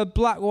problem, there's a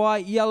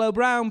black-white,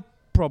 yellow-brown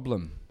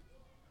problem.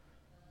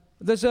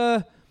 There's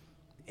a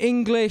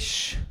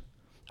English,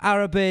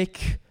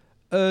 Arabic,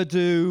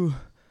 Urdu,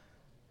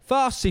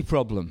 Farsi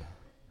problem.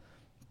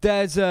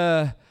 There's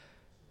a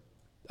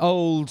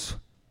old,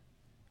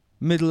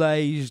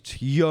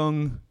 middle-aged,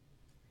 young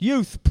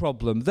youth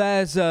problem.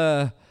 There's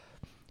a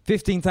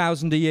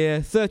 15,000 a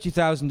year,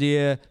 30,000 a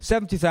year,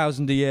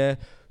 70,000 a year,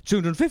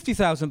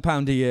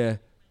 £250,000 a year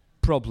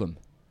problem.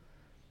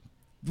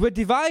 We're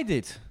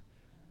divided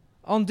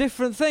on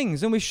different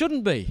things, and we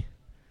shouldn't be.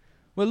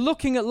 We're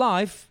looking at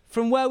life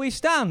from where we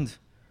stand.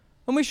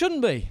 And we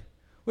shouldn't be.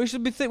 We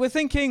should be. We're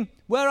thinking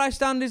where I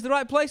stand is the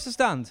right place to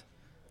stand,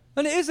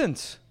 and it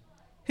isn't.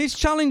 He's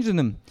challenging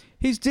them.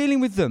 He's dealing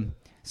with them.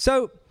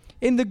 So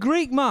in the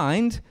Greek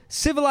mind,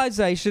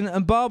 civilization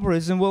and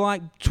barbarism were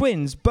like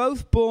twins,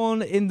 both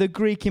born in the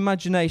Greek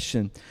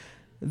imagination.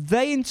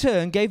 They in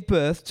turn gave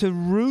birth to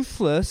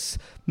ruthless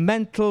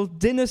mental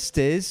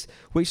dynasties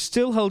which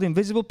still hold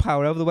invisible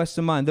power over the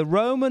Western mind. The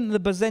Roman and the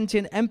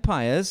Byzantine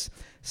empires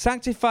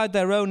sanctified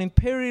their own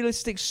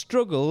imperialistic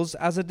struggles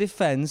as a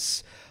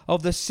defense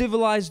of the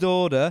civilized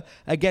order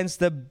against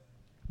the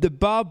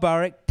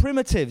barbaric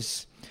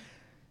primitives.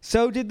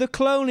 So did the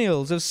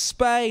colonials of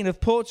Spain, of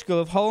Portugal,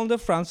 of Holland,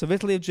 of France, of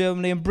Italy, of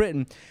Germany and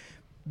Britain.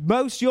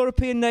 Most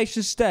European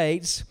nation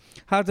states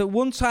had at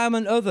one time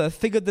and other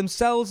figured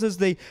themselves as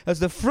the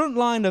front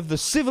line of the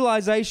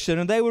civilization,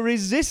 and they were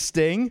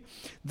resisting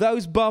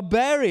those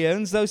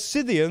barbarians, those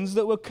Scythians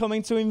that were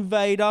coming to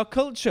invade our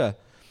culture.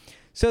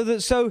 So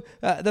for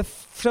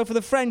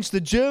the French,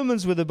 the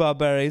Germans were the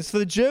barbarians. For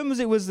the Germans,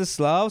 it was the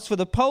Slavs. For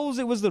the Poles,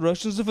 it was the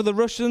Russians. And for the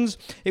Russians,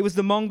 it was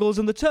the Mongols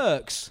and the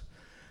Turks.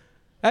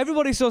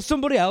 Everybody saw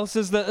somebody else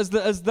as those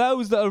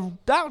that are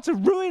out to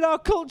ruin our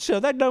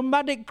culture. They're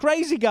nomadic,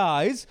 crazy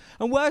guys,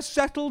 and we're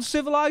settled,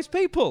 civilized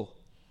people.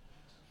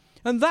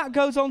 And that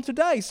goes on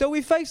today. So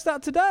we face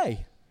that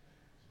today.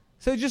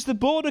 So just the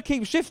border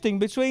keeps shifting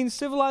between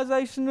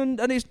civilization and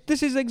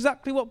this is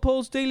exactly what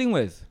Paul's dealing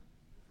with.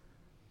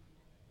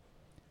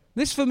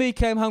 This for me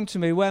came home to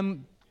me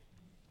when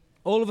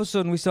all of a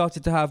sudden we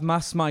started to have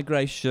mass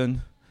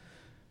migration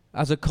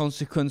as a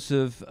consequence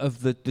of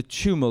the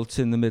tumult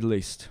in the Middle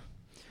East.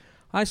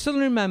 I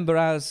suddenly remember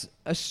as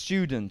a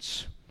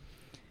student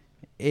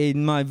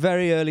in my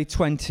very early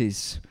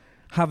 20s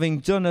having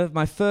done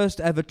my first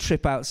ever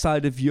trip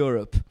outside of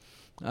Europe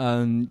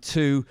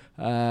to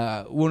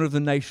one of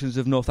the nations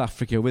of North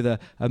Africa with a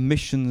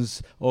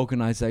missions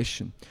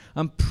organization.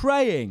 And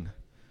praying.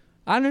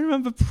 And I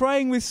remember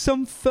praying with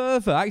some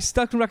fervor. I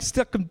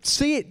can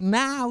see it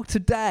now,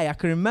 today. I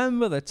can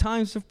remember the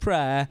times of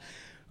prayer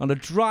on a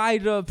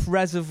dried up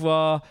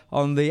reservoir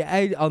on the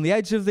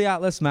edge of the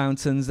Atlas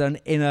Mountains, and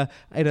in an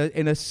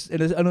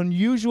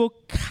unusual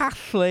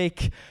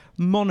Catholic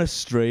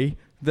monastery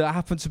that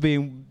happened to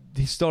be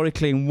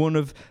historically in one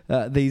of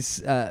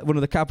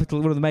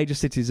the major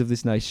cities of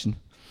this nation.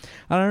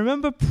 And I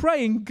remember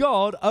praying,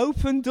 God,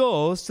 open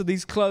doors to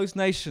these closed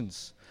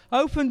nations.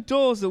 Open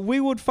doors that we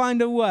would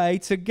find a way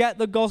to get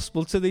the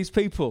gospel to these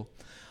people.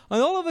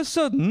 And all of a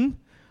sudden,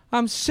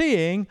 I'm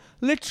seeing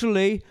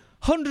literally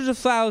hundreds of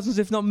thousands,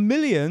 if not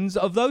millions,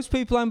 of those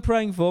people I'm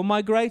praying for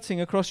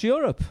migrating across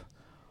Europe.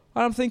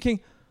 And I'm thinking,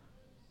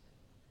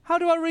 how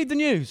do I read the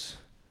news?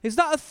 Is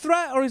that a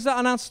threat or is that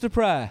an answer to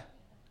prayer?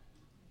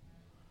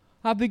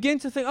 I begin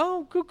to think,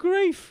 oh, good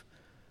grief.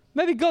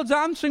 Maybe God's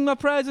answering my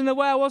prayers in a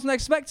way I wasn't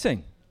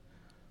expecting.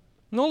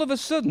 And all of a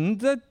sudden,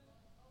 they're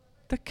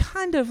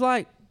kind of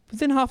like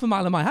within half a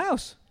mile of my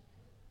house.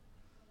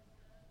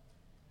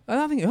 And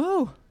I'm thinking,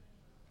 oh,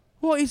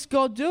 what is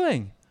God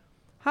doing?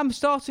 I'm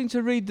starting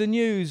to read the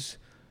news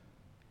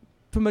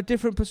from a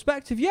different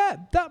perspective. Yeah,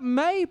 that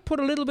may put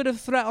a little bit of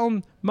threat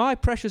on my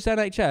precious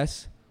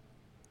NHS.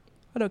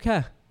 I don't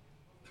care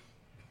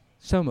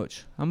so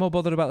much. I'm more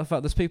bothered about the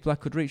fact there's people I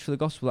could reach for the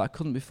gospel that I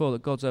couldn't before,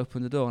 that God's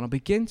opened the door. And I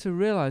begin to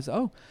realize,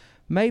 oh,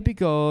 maybe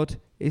God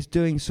is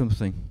doing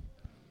something.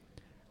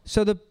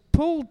 So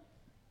Paul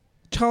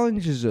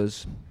challenges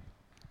us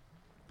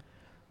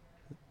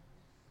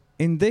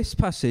in this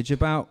passage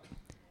about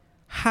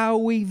how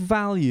we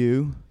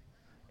value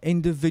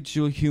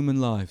individual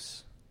human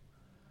lives.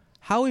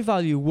 How we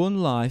value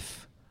one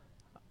life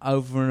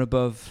over and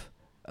above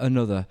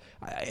another.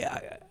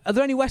 Are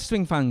there any West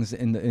Wing fans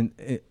in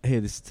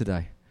here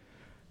today?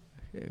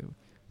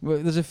 Well,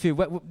 there's a few.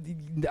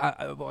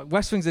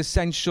 West Wing's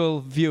essential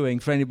viewing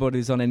for anybody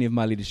who's on any of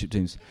my leadership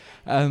teams.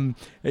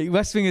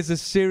 West Wing is a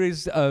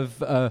series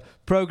of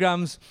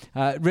programs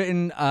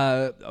written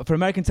for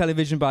American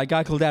television by a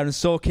guy called Aaron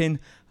Sorkin,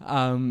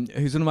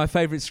 who's one of my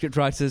favorite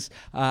scriptwriters,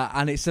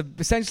 and it's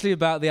essentially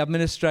about the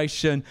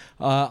administration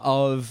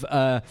of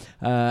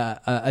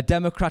a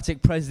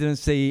Democratic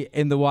presidency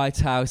in the White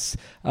House,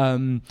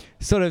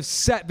 sort of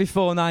set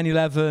before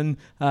 9/11,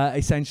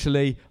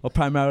 essentially, or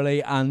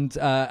primarily, and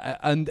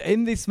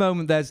in this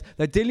moment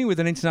they're dealing with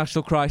an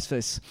international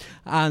crisis,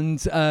 and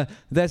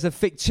there's a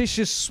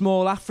fictitious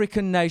small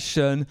African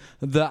nation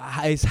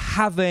that is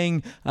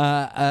having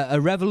a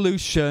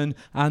revolution,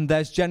 and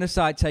there's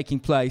genocide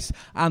taking place,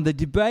 and the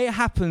debate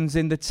happens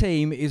in the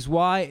team is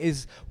why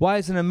is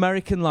an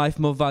American life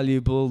more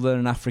valuable than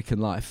an African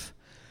life?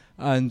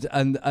 And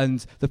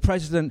the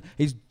president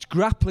is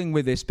grappling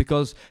with this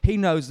because he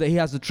knows that he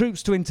has the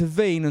troops to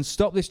intervene and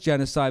stop this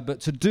genocide, but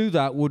to do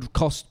that would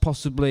cost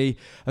possibly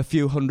a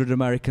few hundred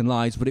American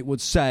lives, but it would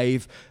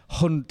save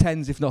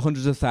tens, if not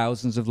hundreds of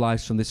thousands of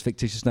lives from this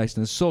fictitious nation.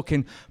 And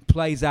Sorkin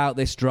plays out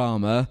this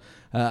drama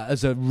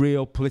as a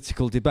real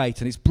political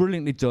debate, and it's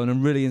brilliantly done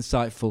and really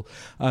insightful.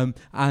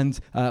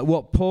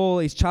 What Paul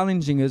is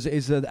challenging us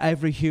is that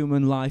every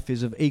human life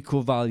is of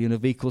equal value and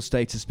of equal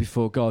status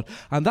before God.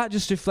 And that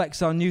just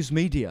reflects our news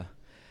media.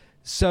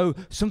 So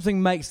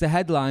something makes the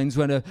headlines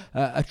when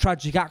a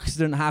tragic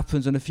accident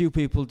happens and a few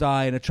people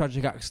die in a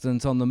tragic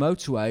accident on the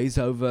motorways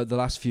over the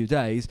last few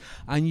days,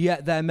 and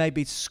yet there may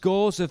be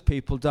scores of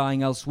people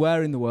dying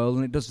elsewhere in the world,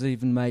 and it doesn't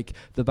even make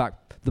the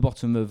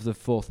bottom of the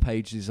fourth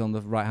pages on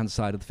the right-hand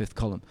side of the fifth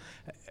column,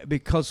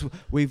 because of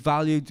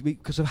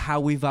how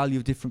we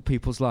value different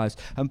people's lives.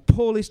 And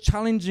Paul is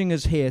challenging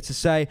us here to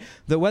say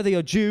that whether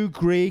you're Jew,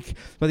 Greek,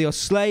 whether you're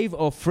slave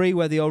or free,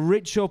 whether you're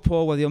rich or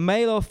poor, whether you're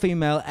male or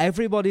female,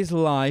 everybody's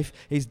life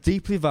is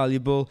deeply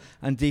valuable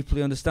and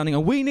deeply understanding.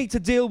 And we need to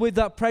deal with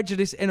that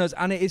prejudice in us,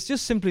 and it is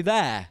just simply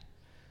there.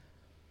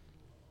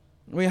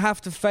 We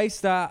have to face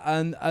that,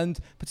 and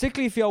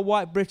particularly if you're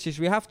white British,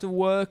 we have to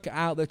work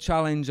out the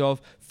challenge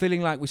of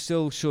feeling like we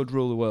still should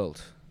rule the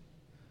world.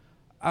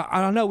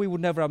 I know we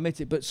would never admit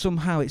it, but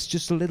somehow it's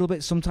just a little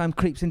bit sometimes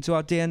creeps into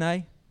our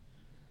DNA.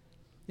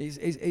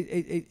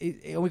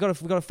 We've got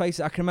to face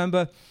it. I can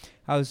remember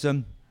I've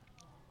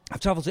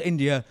travelled to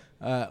India,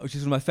 which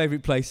is one of my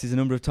favourite places a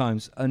number of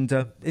times, and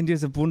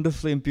India's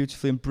wonderfully and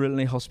beautifully and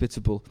brilliantly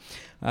hospitable.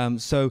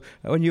 So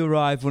when you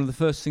arrive, one of the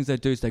first things they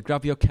do is they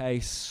grab your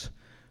case,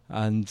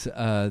 and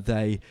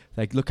they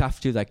look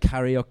after you. They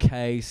carry your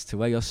case to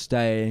where you're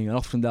staying, and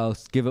often they'll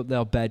give up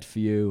their bed for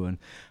you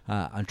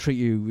and treat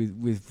you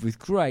with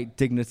great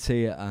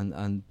dignity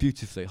and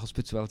beautifully.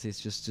 Hospitality is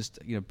just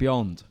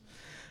beyond.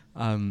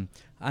 And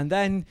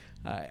then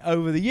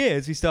over the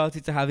years, we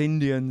started to have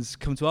Indians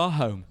come to our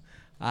home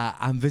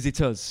and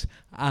visit us.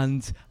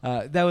 And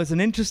there was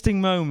an interesting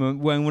moment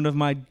when one of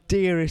my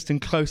dearest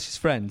and closest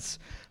friends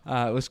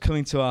was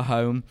coming to our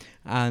home,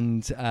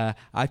 and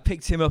I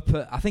picked him up,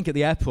 I think, at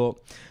the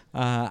airport,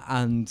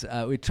 and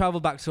we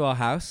travelled back to our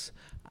house,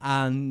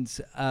 and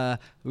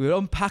we were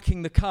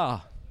unpacking the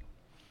car.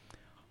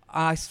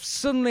 I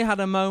suddenly had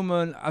a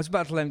moment. I was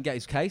about to let him get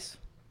his case,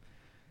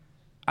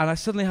 and I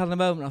suddenly had a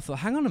moment. I thought,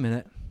 hang on a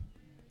minute.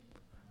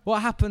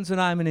 What happens when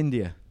I'm in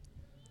India?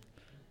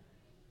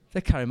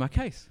 They carry my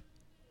case.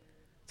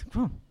 I said,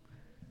 come on.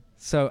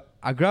 So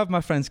I grabbed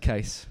my friend's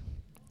case,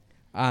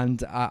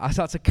 and I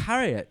start to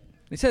carry it.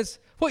 He says,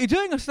 what are you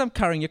doing? I said, I'm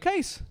carrying your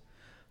case.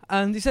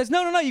 And he says,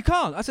 no, you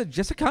can't. I said,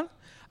 yes, I can.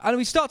 And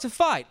we start to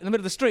fight in the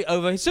middle of the street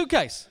over his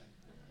suitcase.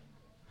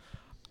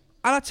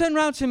 And I turned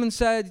around to him and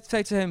say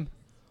to him,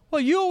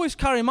 well, you always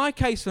carry my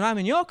case when I'm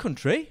in your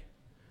country.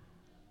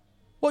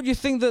 What, do you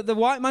think that the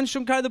white man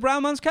shouldn't carry the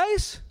brown man's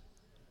case?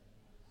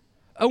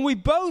 And we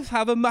both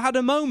had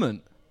a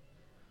moment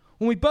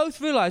when we both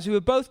realised we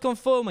were both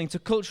conforming to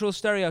cultural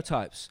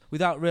stereotypes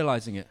without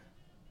realising it.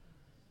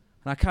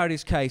 And I carried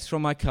his case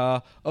from my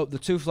car up the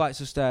 2 flights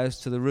of stairs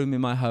to the room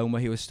in my home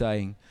where he was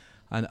staying,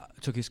 and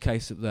took his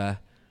case up there.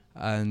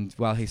 And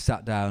while he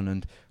sat down,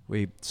 and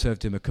we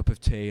served him a cup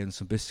of tea and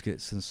some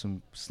biscuits and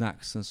some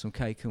snacks and some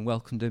cake, and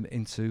welcomed him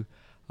into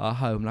our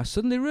home. And I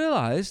suddenly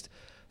realised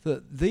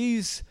that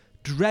these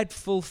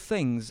dreadful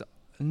things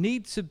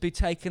need to be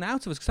taken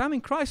out of us, because I'm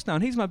in Christ now,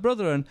 and he's my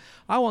brother, and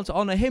I want to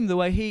honour him the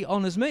way he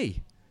honours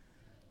me.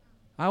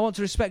 I want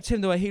to respect him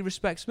the way he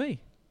respects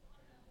me.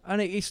 And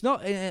it's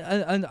not,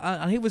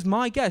 and he was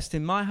my guest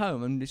in my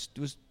home, and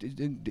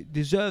it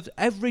deserved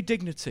every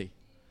dignity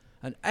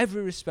and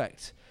every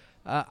respect.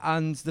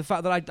 And the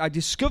fact that I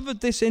discovered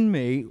this in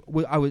me,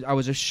 I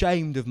was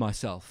ashamed of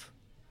myself.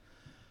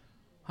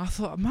 I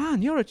thought,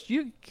 man, who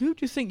do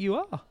you think you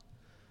are?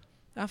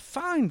 I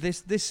found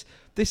this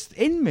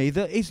in me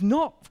that is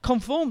not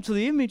conformed to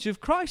the image of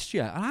Christ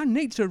yet, and I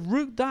need to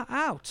root that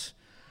out.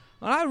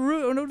 And I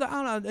root that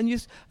out, and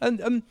if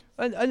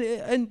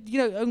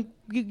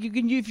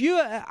you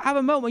have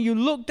a moment when you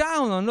look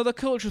down on another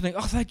culture and think,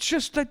 oh,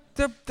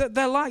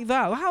 they're like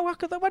that. Why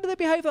do they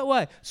behave that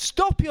way?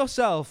 Stop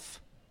yourself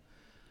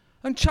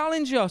and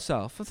challenge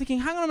yourself. I'm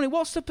thinking, hang on a minute,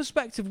 what's the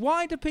perspective?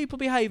 Why do people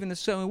behave in a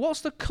certain way?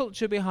 What's the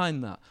culture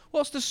behind that?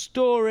 What's the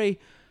story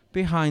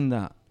behind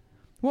that?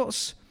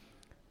 What's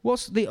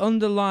the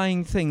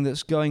underlying thing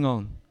that's going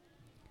on?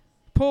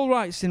 Paul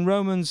writes in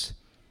Romans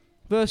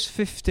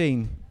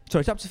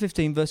chapter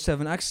 15, verse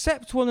 7,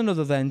 accept one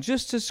another then,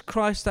 just as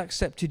Christ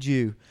accepted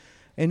you,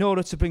 in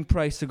order to bring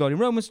praise to God. In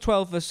Romans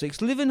 12, verse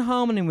 6, live in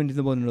harmony with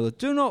one another.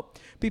 Do not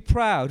be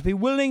proud. Be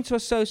willing to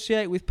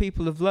associate with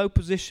people of low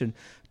position.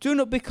 Do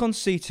not be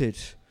conceited.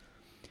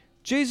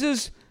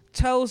 Jesus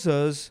tells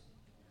us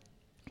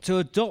to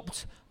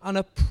adopt an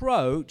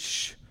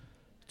approach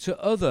to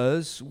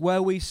others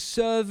where we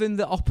serve in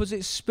the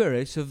opposite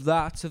spirit of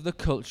that of the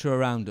culture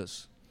around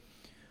us.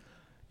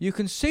 You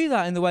can see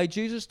that in the way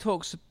Jesus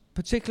talks,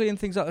 particularly in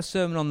things like the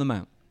Sermon on the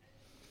Mount.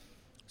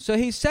 So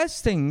he says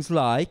things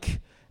like,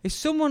 if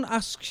someone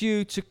asks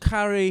you to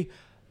carry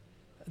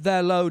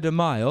their load a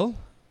mile,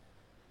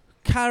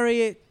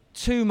 carry it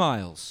 2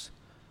 miles.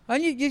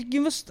 And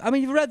you must,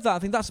 you've read that, I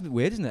think that's a bit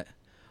weird, isn't it?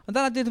 And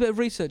then I did a bit of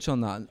research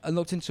on that and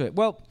looked into it.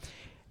 Well,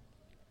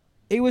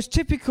 it was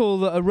typical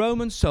that a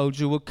Roman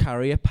soldier would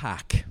carry a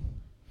pack.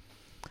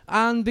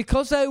 And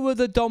because they were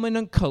the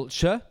dominant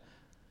culture,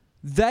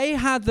 they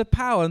had the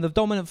power, and the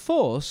dominant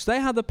force, they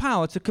had the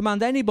power to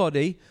command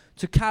anybody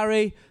to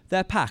carry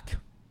their pack.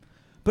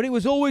 But it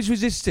was always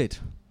resisted.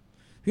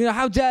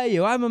 How dare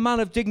you? I'm a man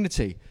of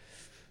dignity.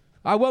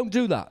 I won't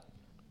do that.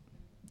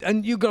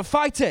 And you've got to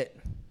fight it.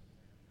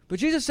 But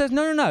Jesus says,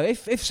 no.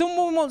 If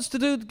someone wants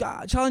to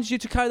challenge you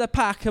to carry their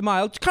pack a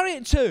mile, carry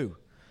it too.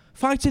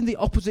 Fight in the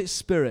opposite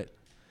spirit.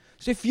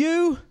 So if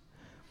you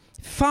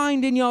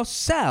find in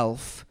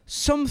yourself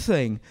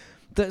something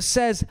that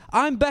says,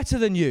 I'm better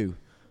than you,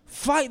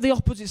 fight the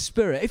opposite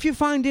spirit. If you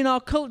find in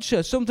our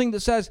culture something that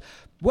says,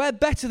 we're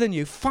better than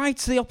you, fight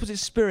the opposite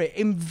spirit.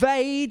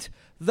 Invade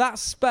that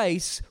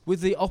space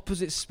with the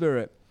opposite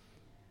spirit.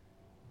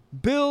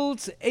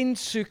 Build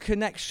into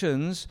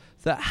connections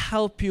that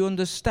help you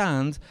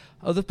understand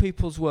other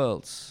people's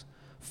worlds.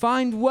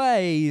 Find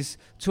ways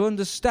to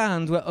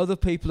understand where other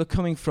people are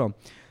coming from.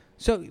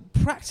 So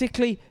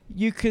practically,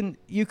 you can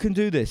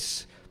do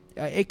this.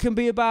 It can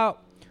be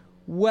about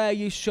where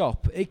you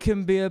shop. It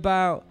can be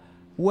about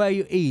where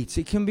you eat.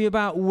 It can be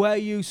about where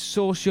you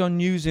source your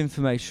news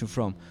information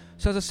from.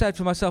 So as I said,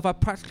 for myself, I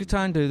practically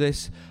try and do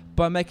this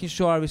by making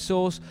sure I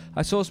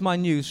source my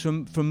news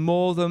from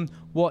more than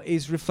what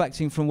is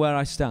reflecting from where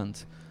I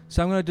stand.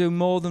 So I'm going to do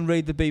more than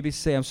read the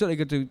BBC. I'm certainly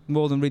going to do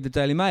more than read the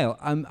Daily Mail.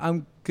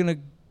 I'm going to,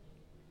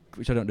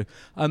 which I don't do.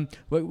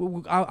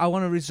 I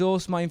want to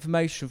resource my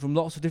information from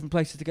lots of different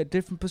places to get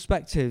different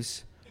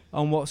perspectives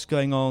on what's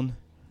going on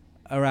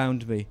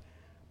around me.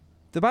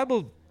 The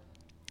Bible,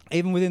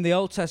 even within the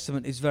Old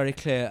Testament, is very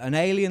clear. An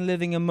alien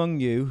living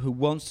among you who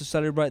wants to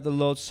celebrate the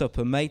Lord's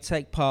Supper may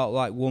take part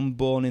like one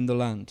born in the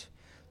land.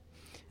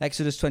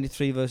 Exodus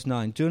 23 verse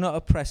 9. Do not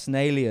oppress an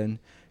alien.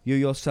 You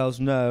yourselves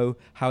know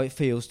how it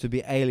feels to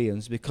be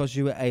aliens because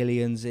you were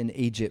aliens in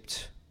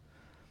Egypt.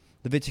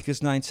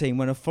 Leviticus 19.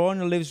 When a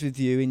foreigner lives with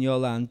you in your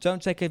land,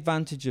 don't take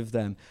advantage of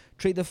them.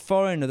 Treat the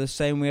foreigner the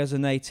same way as a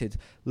native.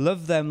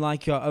 Love them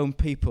like your own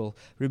people.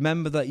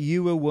 Remember that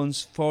you were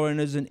once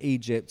foreigners in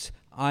Egypt.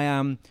 I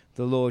am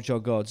the Lord your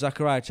God.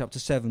 Zechariah chapter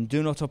 7.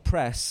 Do not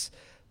oppress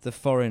the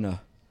foreigner.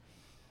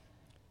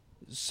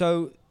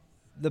 So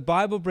the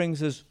Bible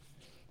brings us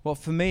what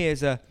for me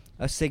is a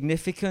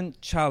significant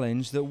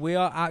challenge, that we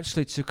are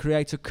actually to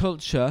create a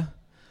culture,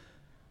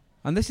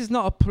 and this is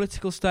not a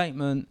political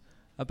statement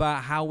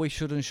about how we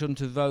should and shouldn't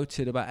have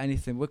voted about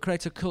anything. We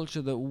create a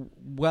culture that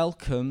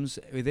welcomes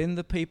within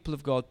the people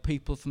of God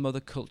people from other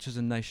cultures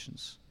and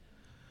nations.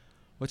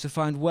 We're to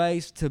find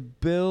ways to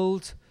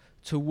build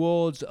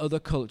towards other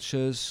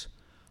cultures,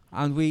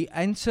 and we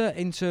enter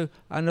into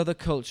another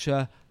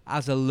culture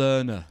as a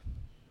learner.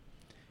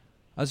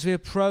 As we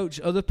approach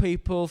other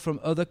people from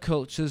other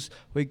cultures,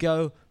 we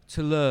go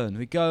to learn.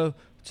 We go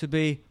to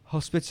be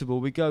hospitable.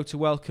 We go to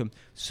welcome.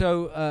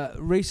 So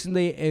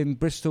recently in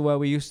Bristol, where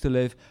we used to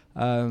live,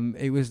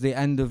 it was the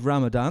end of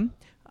Ramadan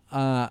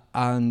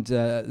and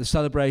the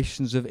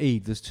celebrations of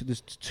Eid. There's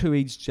two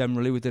Eids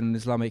generally within an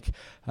Islamic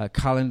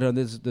calendar, and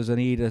there's an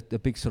Eid, a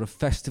big sort of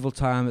festival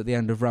time at the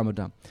end of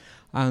Ramadan.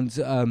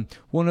 And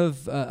one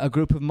of a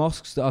group of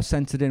mosques that are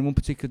centred in one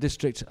particular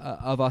district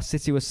of our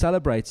city was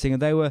celebrating,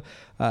 and they were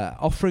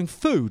offering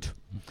food,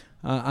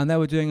 and they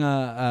were doing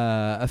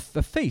a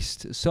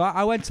feast. So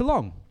I went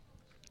along.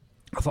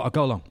 I thought I'd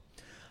go along.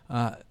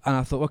 And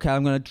I thought, okay,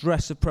 I'm going to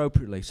dress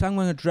appropriately. So I'm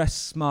going to dress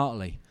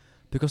smartly,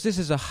 because this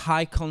is a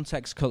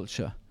high-context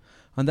culture.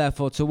 And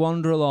therefore, to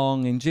wander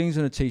along in jeans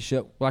and a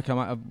T-shirt like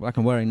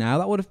I'm wearing now,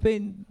 that wouldn't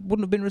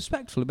have been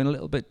respectful. It'd been a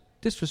little bit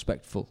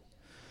disrespectful.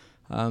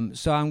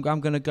 So I'm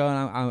going to go and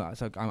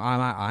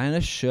I iron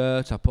a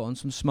shirt. I put on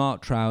some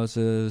smart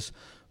trousers,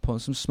 put on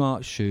some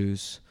smart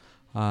shoes,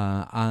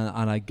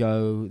 and I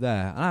go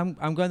there. And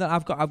I'm going there.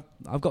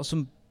 I've got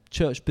some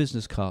church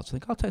business cards. I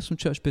think I'll take some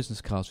church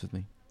business cards with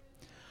me.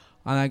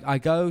 And I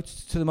go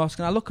to the mosque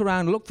and I look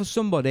around, look for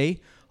somebody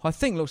who I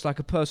think looks like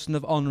a person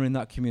of honour in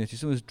that community.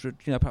 Someone's,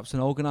 perhaps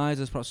an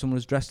organiser, perhaps someone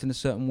who's dressed in a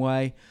certain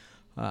way.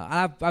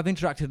 And I've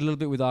interacted a little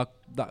bit with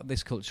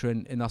this culture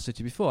in our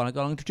city before, and I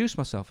got to introduce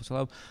myself. I said,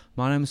 hello,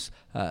 my name's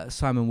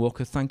Simon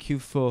Walker. Thank you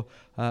for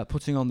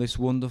putting on this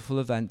wonderful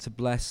event to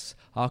bless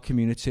our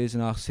communities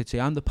and our city.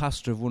 I'm the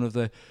pastor of one of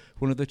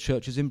the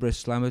churches in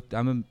Bristol.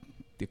 I'm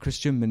a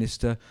Christian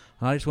minister,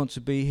 and I just want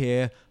to be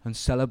here and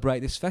celebrate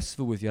this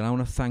festival with you. And I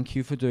want to thank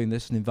you for doing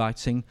this and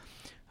inviting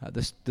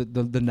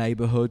the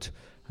neighbourhood,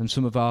 and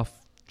some of our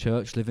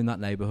church live in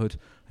that neighbourhood,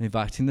 and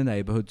inviting the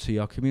neighbourhood to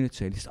your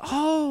community. And he said,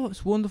 oh,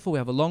 it's wonderful. We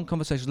have a long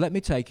conversation. Let me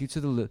take you to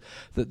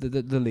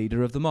the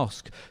leader of the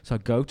mosque. So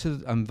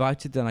I'm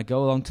invited, then I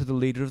go along to the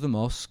leader of the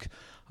mosque,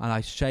 and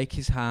I shake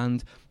his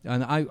hand,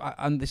 and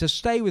and he says,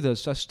 stay with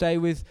us. So I stay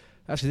with,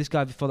 actually this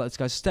guy before that, this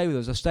guy, stay with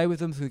us. I stay with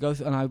them,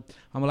 and I'm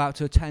allowed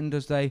to attend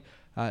as they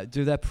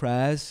do their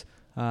prayers,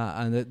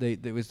 and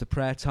it was the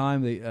prayer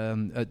time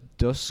at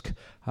dusk,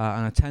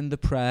 and I attend the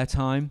prayer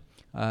time.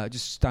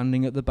 Just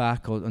standing at the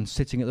back and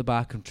sitting at the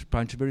back and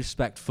trying to be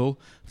respectful,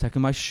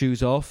 taking my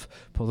shoes off,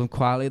 put them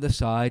quietly at the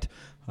side.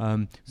 So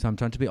I'm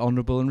trying to be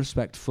honourable and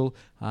respectful.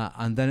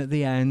 And then at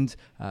the end,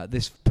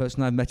 this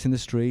person I've met in the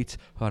street,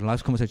 who had a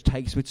nice conversation,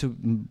 takes me to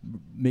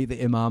meet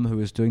the imam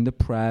who is doing the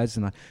prayers,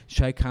 and I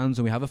shake hands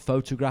and we have a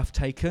photograph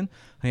taken.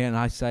 And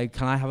I say,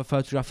 can I have a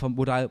photograph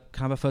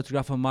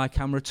on my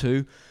camera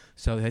too?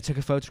 So they take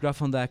a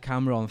photograph on their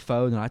camera on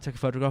phone, and I take a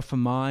photograph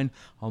from mine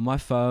on my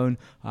phone,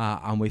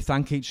 and we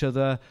thank each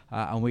other,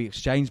 and we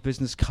exchange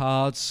business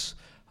cards.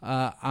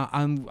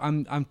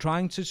 I'm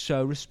trying to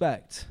show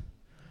respect.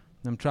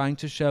 I'm trying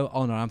to show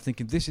honour. I'm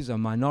thinking this is a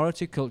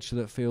minority culture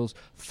that feels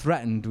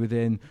threatened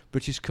within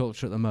British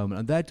culture at the moment,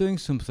 and they're doing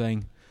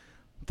something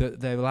that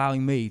they're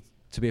allowing me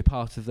to be a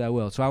part of their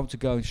world. So I want to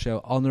go and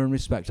show honour and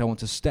respect. I want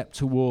to step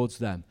towards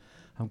them.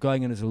 I'm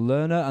going in as a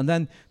learner, and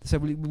then they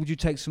said, would you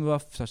take some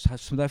of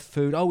their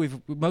food? Oh,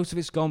 most of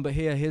it's gone, but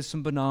here's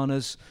some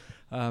bananas.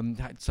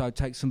 So I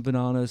take some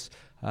bananas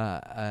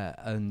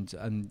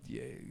and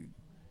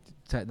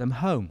take them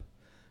home.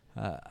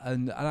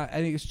 And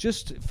it was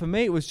just, for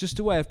me, it was just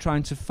a way of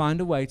trying to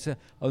find a way to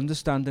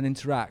understand and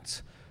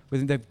interact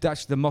with them.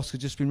 Actually, the mosque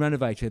has just been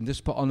renovated and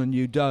just put on a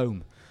new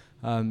dome.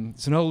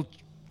 It's an old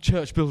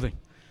church building.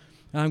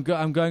 And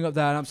I'm going up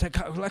there and I'm saying,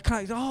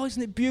 oh,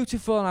 isn't it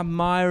beautiful? And I'm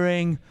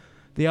admiring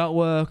the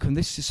artwork, and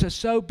this is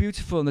so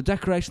beautiful, and the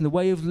decoration, the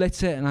way you've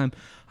lit it, and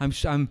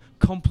I'm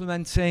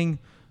complimenting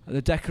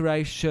the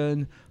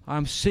decoration.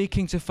 I'm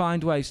seeking to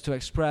find ways to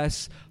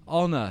express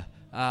honour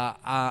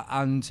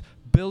and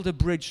build a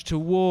bridge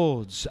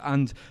towards.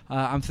 And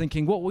I'm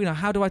thinking,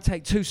 how do I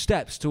take 2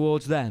 steps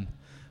towards them,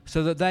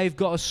 so that they've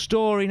got a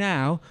story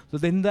now,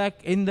 that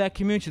in their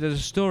community there's a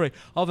story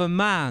of a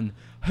man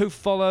who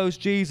follows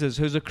Jesus,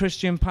 who's a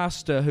Christian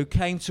pastor, who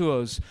came to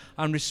us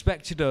and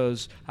respected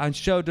us and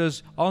showed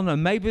us honour.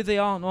 Maybe they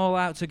aren't all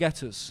out to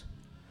get us.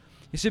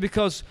 You see,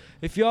 because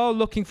if you're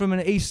looking from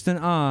an Eastern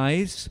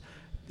eyes,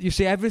 you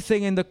see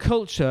everything in the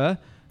culture,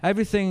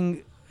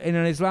 everything in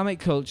an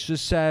Islamic culture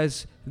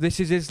says this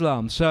is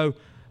Islam. So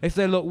if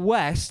they look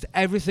west,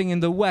 everything in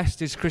the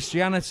west is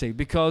Christianity,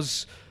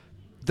 because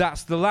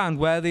that's the land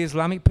where the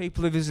Islamic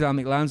people of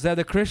Islamic lands, they're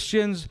the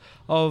Christians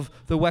of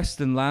the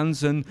Western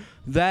lands, and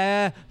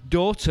their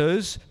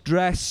daughters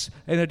dress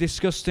in a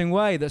disgusting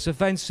way that's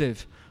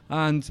offensive,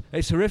 and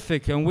it's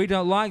horrific, and we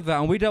don't like that,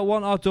 and we don't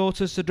want our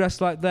daughters to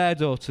dress like their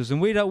daughters, and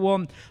we don't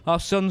want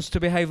our sons to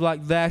behave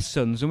like their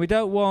sons, and we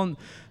don't want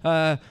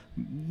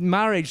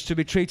marriage to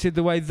be treated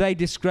the way they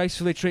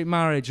disgracefully treat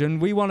marriage,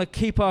 and we want to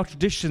keep our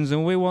traditions,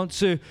 and we want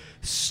to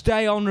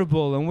stay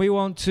honourable, and we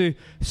want to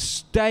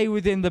stay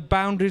within the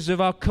boundaries of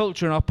our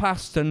culture and our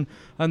past and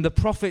the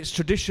Prophet's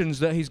traditions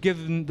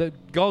that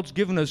God's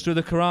given us through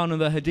the Quran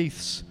and the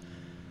Hadiths.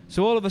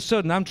 So all of a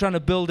sudden I'm trying to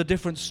build a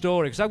different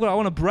story, because I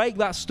want to break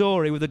that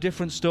story with a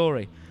different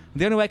story.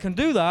 And the only way I can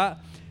do that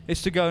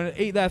is to go and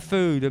eat their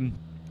food and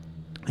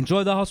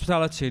enjoy their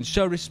hospitality and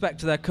show respect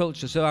to their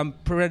culture. So I'm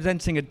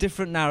presenting a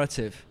different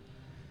narrative,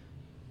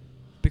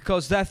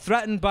 because they're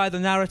threatened by the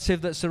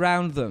narrative that's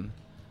around them.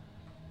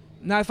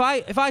 Now, if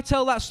I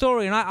tell that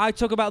story and I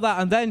talk about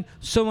that, and then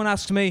someone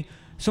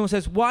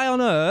says, why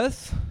on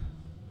earth,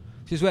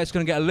 this is where it's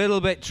going to get a little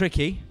bit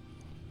tricky,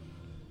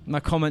 my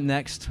comment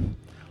next,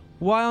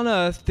 why on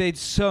earth did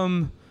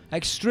some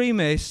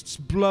extremists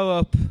blow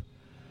up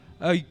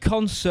a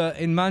concert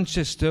in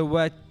Manchester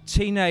where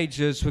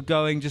teenagers were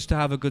going just to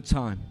have a good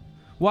time?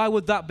 Why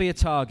would that be a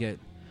target?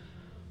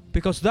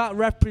 Because that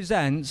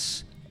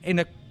represents,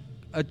 in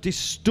a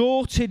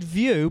distorted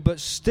view, but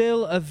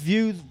still a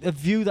view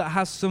that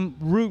has some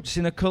roots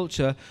in a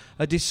culture,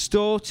 a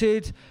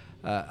distorted,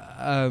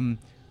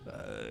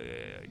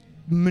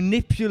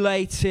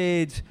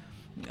 manipulated,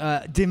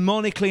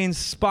 demonically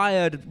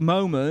inspired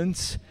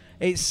moment.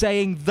 It's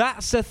saying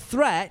that's a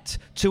threat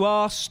to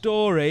our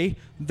story,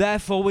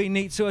 therefore we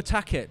need to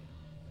attack it.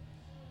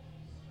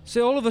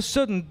 So all of a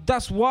sudden,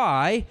 that's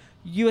why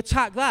you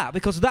attack that,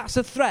 because that's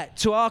a threat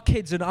to our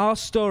kids and our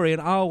story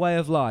and our way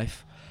of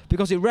life,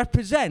 because it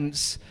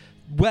represents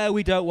where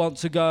we don't want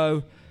to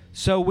go.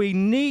 So we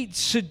need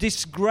to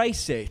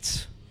disgrace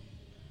it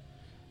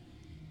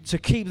to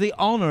keep the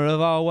honour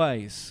of our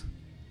ways.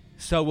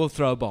 So we'll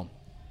throw a bomb.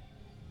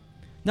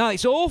 Now,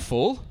 it's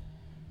awful,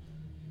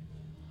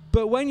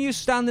 but when you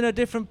stand in a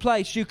different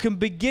place, you can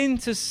begin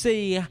to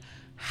see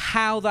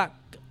how that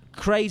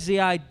crazy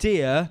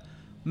idea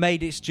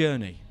made its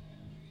journey.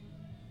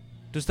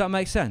 Does that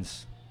make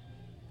sense?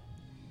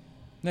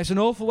 Now, it's an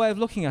awful way of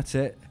looking at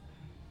it,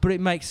 but it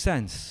makes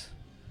sense.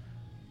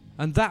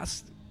 And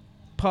that's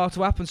part of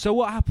what happens. So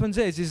what happens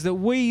is that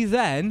we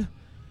then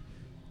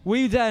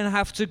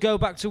have to go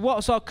back to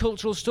what's our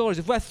cultural stories.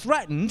 If we're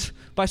threatened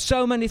by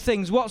so many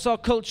things, what's our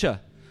culture?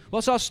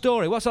 What's our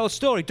story? What's our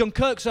story?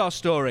 Dunkirk's our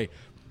story.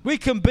 We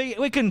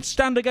can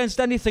stand against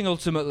anything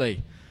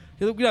ultimately.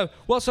 You know,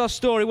 what's our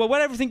story? Well,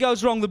 when everything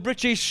goes wrong, the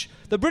British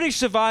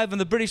survive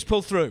and the British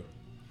pull through.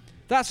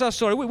 That's our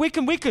story. We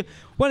can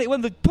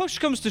when the push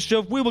comes to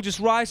shove, we will just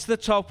rise to the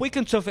top. We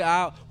can tough it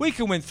out. We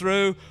can win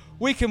through.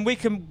 We can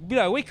do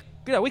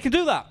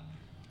that.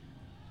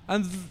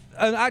 And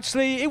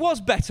actually, it was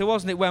better,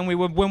 wasn't it, when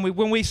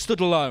we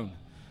stood alone?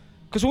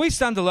 Because when we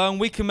stand alone,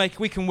 we can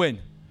win.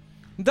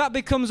 And that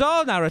becomes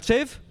our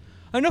narrative.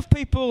 Enough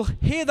people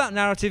hear that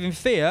narrative in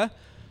fear,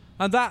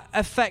 and that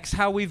affects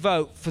how we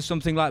vote for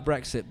something like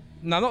Brexit.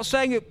 Now, I'm not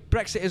saying that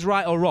Brexit is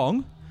right or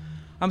wrong.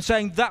 I'm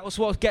saying that was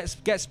what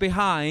gets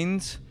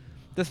behind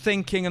the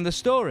thinking and the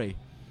story.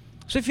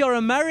 So if you're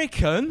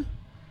American,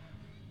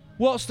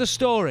 what's the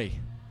story?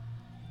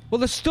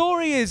 Well, the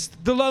story is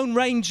the Lone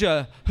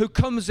Ranger who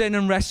comes in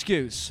and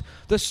rescues.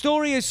 The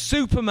story is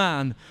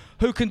Superman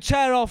who can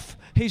tear off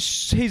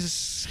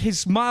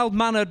his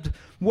mild-mannered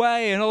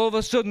way and all of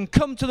a sudden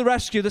come to the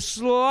rescue. The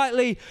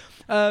slightly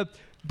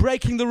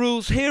breaking the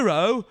rules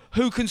hero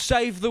who can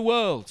save the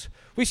world.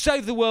 We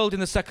saved the world in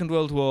the Second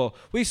World War.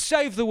 We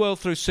saved the world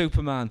through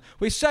Superman.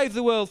 We saved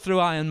the world through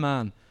Iron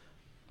Man.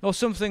 Or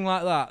something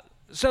like that.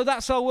 So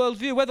that's our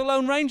worldview. We're the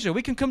Lone Ranger.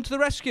 We can come to the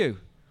rescue.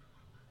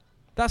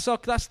 That's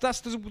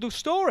the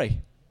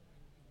story.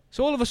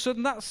 So all of a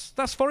sudden,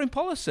 that's foreign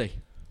policy.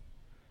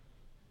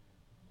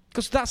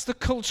 Because that's the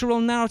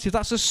cultural narrative.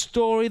 That's a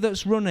story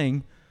that's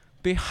running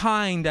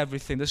behind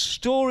everything. The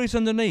stories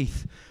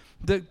underneath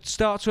that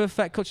start to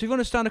affect culture. If you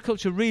understand a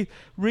culture, read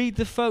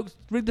the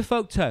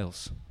folk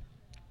tales.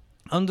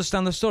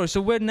 Understand the story.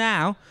 So we're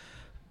now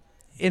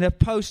in a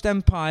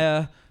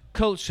post-empire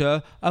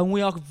culture, and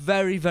we are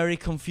very, very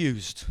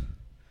confused.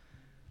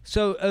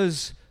 So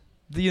as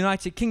the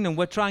United Kingdom,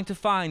 we're trying to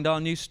find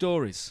our new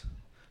stories,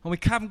 and we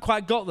haven't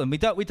quite got them. We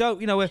don't.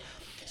 You know,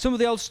 some of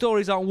the old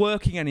stories aren't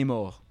working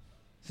anymore.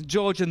 So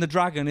George and the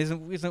Dragon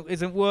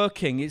isn't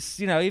working. It's,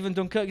 you know, even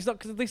Dunkirk. It's not,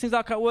 because these things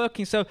aren't quite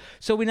working. So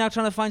we're now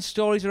trying to find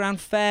stories around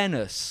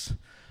fairness.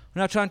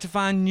 We're now trying to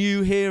find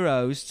new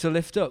heroes to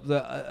lift up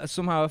that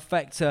somehow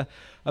affect a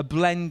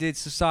blended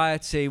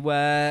society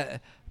where,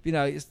 you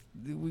know,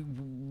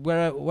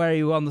 where are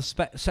you on the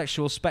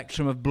sexual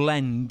spectrum of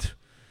blend?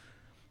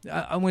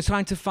 And we're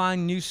trying to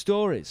find new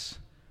stories.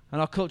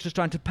 And our culture's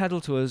trying to peddle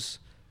to us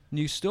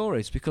new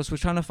stories because we're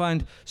trying to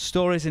find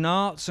stories in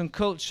arts and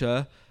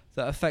culture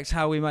that affects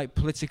how we make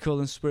political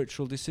and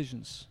spiritual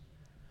decisions.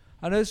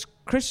 And as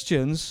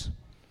Christians,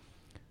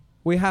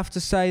 we have to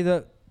say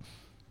that,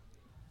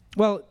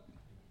 well,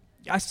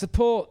 I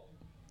support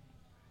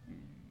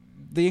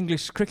the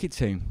English cricket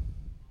team.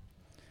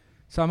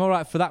 So I'm all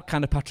right for that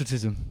kind of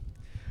patriotism.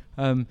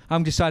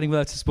 I'm deciding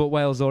whether to support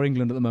Wales or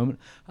England at the moment.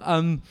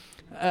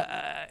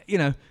 You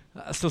know,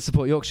 I still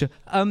support Yorkshire.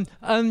 But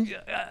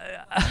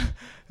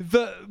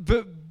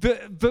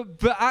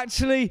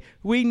actually,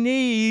 we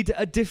need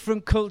a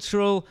different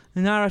cultural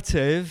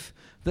narrative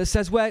that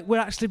says we're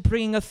actually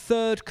bringing a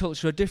third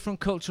culture, a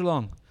different culture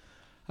along.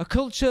 A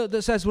culture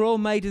that says we're all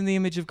made in the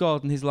image of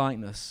God and his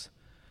likeness.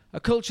 A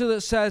culture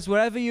that says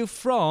wherever you're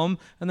from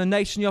and the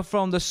nation you're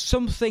from, there's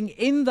something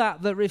in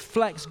that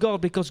reflects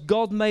God because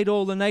God made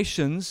all the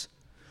nations.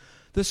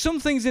 There's some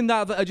things in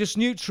that are just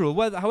neutral.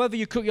 However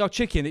you cook your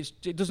chicken,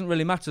 it doesn't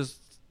really matter.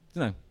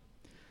 You know,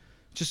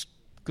 just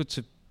good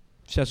to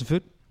share some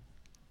food.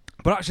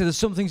 But actually there's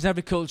some things in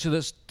every culture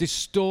that's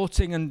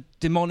distorting and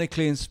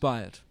demonically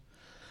inspired.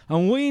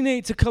 And we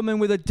need to come in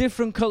with a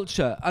different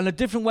culture and a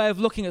different way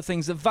of looking at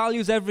things that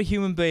values every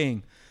human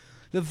being,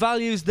 that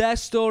values their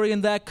story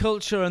and their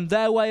culture and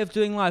their way of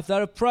doing life,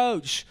 their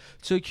approach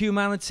to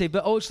humanity,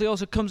 but actually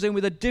also comes in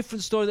with a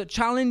different story that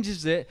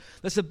challenges it,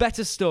 that's a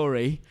better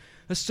story.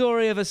 A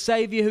story of a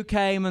Saviour who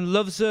came and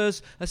loves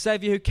us, a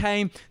Saviour who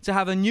came to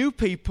have a new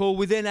people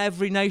within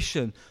every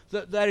nation.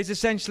 That there is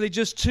essentially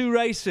just two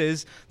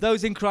races,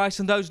 those in Christ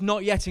and those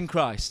not yet in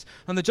Christ.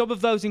 And the job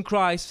of those in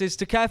Christ is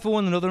to care for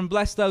one another and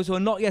bless those who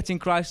are not yet in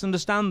Christ,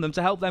 understand them,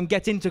 to help them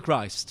get into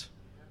Christ.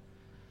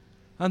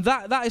 And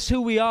that is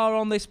who we are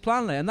on this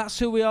planet, and that's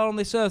who we are on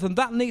this earth. And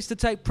that needs to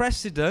take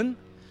precedent,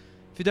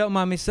 if you don't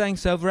mind me saying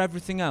so, over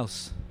everything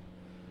else.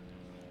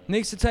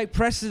 Needs to take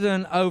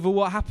precedent over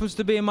what happens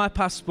to be in my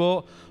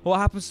passport, or what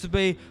happens to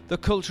be the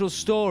cultural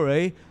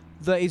story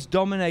that is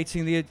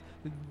dominating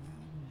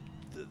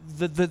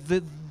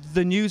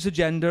the news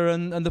agenda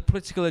and the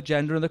political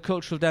agenda and the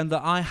cultural agenda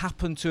that I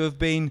happen to have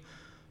been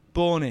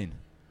born in.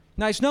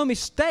 Now, it's no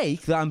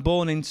mistake that I'm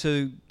born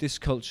into this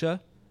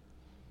culture,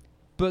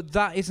 but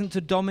that isn't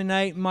to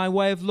dominate my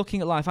way of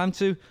looking at life. I'm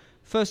to,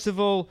 first of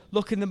all,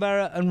 look in the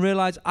mirror and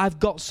realize I've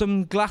got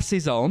some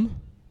glasses on.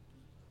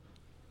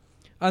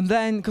 And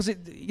then, because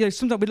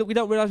sometimes we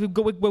don't realise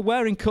we're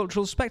wearing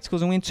cultural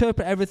spectacles and we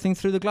interpret everything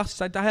through the glasses.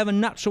 I have a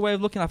natural way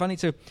of looking at life. I need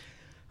to,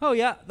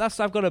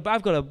 I've got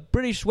a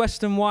British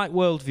Western white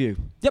worldview.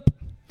 Yep,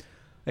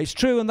 it's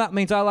true, and that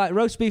means I like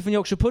roast beef and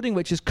Yorkshire pudding,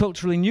 which is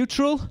culturally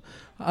neutral.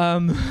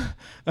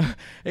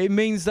 It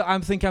means that I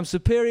think I'm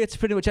superior to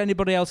pretty much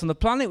anybody else on the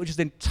planet, which is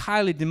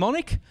entirely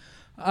demonic.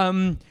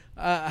 And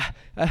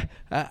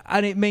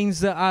it means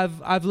that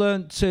I've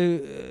learned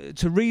to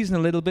reason a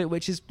little bit,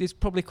 which is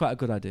probably quite a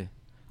good idea.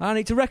 I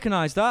need to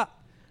recognise that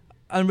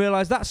and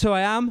realise that's who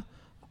I am,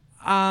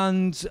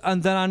 and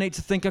then I need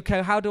to think,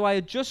 okay, how do I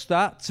adjust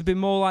that to be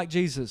more like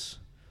Jesus?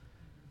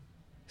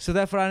 So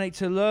therefore I need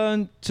to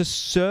learn to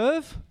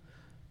serve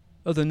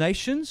other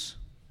nations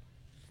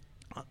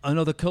and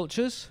other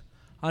cultures.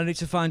 I need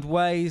to find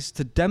ways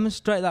to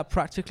demonstrate that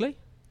practically.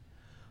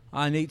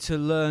 I need to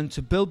learn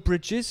to build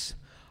bridges.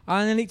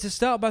 And I need to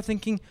start by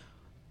thinking,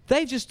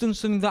 they've just done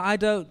something that I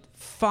don't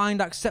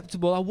find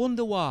acceptable. I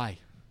wonder why.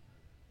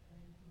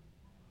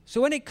 So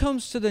when it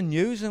comes to the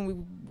news,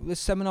 and this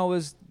seminar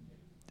was,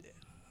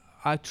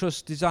 I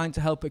trust, designed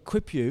to help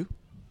equip you,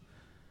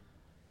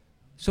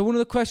 So one of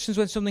the questions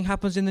when something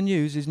happens in the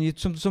news is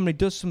somebody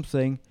does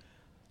something,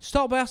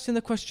 start by asking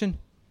the question,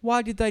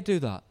 why did they do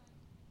that?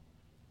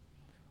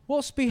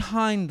 What's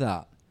behind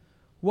that?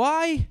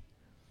 Why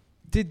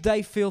did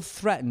they feel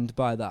threatened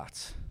by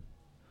that?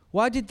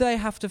 Why did they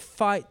have to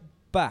fight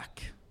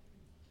back?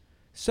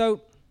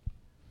 So,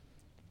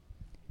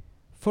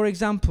 for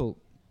example,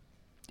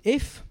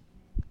 if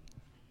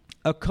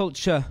a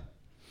culture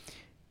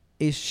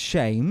is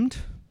shamed,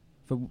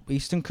 if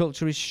Eastern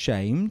culture is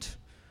shamed,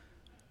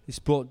 it's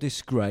brought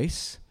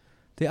disgrace,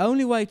 the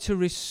only way to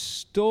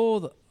restore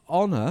the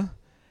honour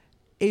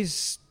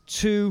is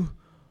to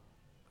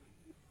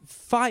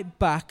fight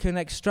back and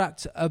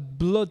extract a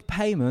blood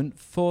payment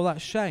for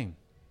that shame.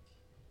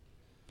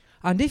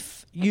 And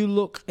if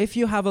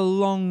you have a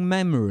long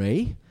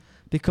memory,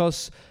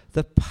 because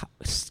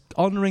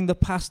honouring the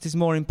past is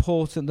more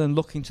important than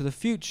looking to the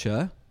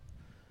future,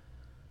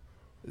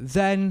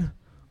 then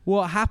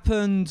what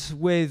happened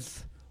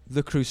with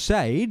the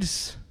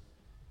Crusades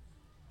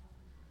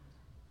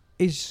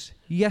is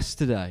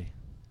yesterday.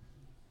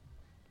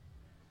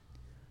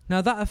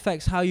 Now that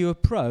affects how you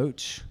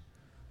approach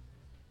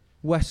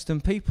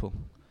Western people.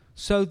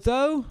 So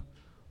though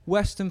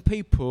Western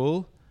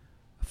people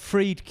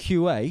freed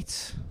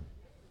Kuwait,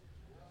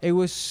 it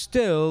was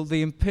still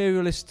the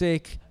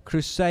imperialistic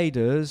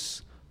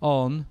crusaders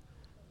on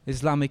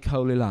Islamic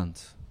Holy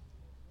Land.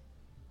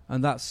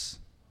 And that's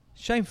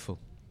shameful.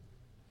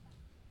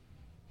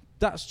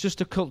 That's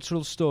just a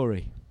cultural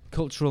story,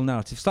 cultural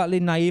narrative. Slightly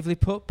naively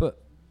put, but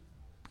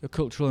a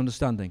cultural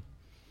understanding.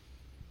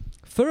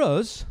 For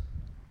us,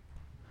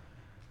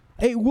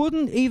 it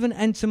wouldn't even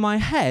enter my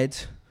head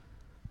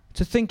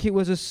to think it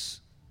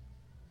was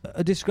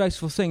a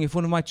disgraceful thing if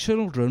one of my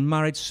children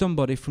married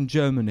somebody from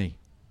Germany.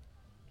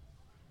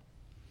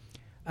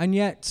 And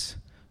yet,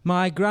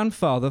 my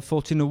grandfather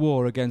fought in a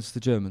war against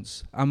the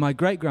Germans, and my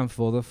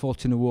great-grandfather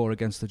fought in a war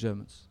against the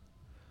Germans.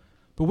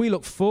 But we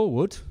look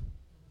forward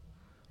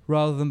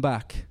rather than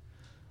back.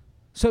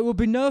 So it would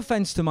be no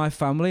offence to my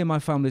family and my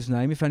family's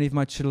name if any of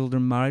my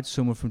children married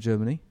someone from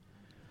Germany.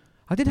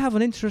 I did have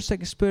an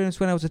interesting experience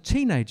when I was a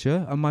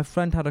teenager, and my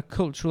friend had a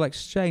cultural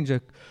exchange,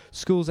 a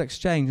school's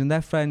exchange, and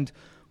their friend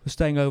was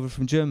staying over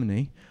from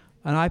Germany,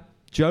 and I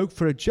joked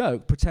for a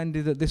joke,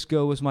 pretended that this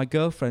girl was my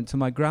girlfriend to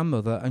my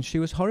grandmother, and she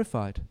was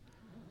horrified.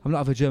 I'm not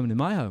having a German in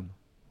my home.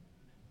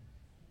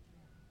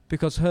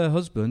 Because her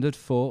husband had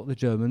fought the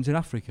Germans in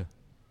Africa.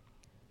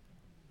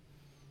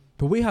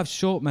 But we have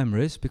short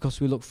memories because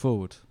we look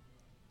forward.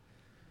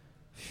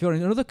 If you're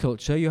in another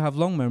culture, you have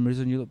long memories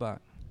and you look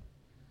back.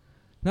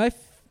 Now, if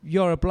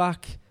you're a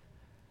black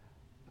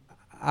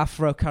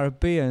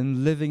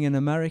Afro-Caribbean living in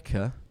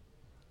America,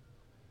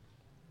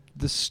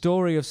 the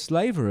story of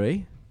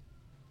slavery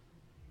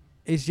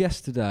is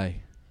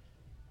yesterday.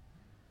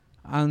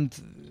 And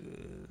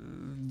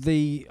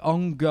the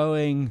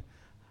ongoing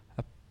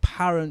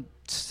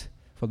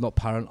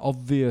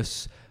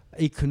obvious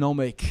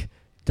economic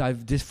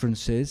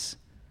differences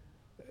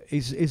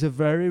is a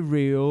very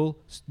real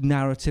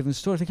narrative and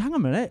story. I think, hang on a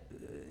minute,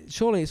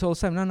 surely it's all the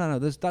same. No.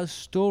 Those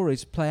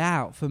stories play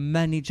out for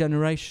many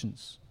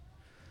generations.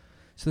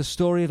 So the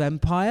story of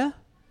empire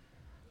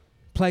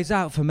plays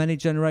out for many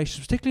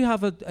generations,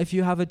 particularly if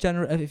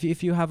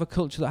you have a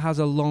culture that has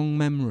a long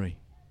memory.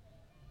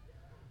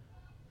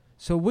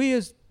 So we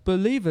as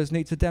believers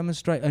need to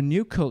demonstrate a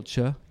new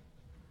culture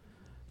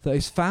that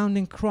is found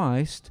in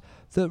Christ,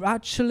 that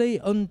actually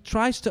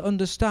tries to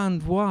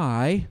understand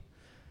why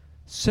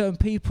certain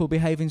people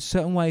behave in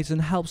certain ways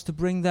and helps to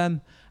bring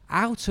them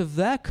out of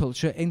their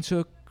culture into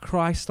a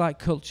Christ-like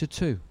culture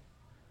too.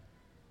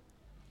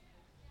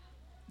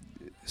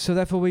 So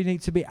therefore we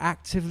need to be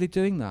actively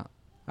doing that,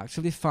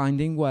 actively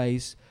finding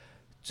ways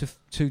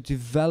to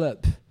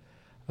develop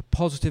a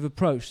positive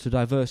approach to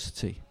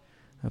diversity,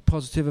 a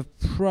positive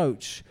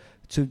approach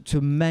to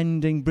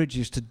mending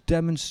bridges, to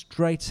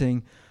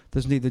demonstrating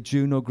there's neither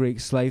Jew nor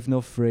Greek, slave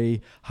nor free,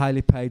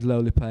 highly paid,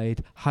 lowly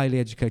paid, highly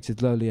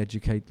educated, lowly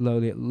educated,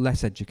 lowly,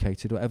 less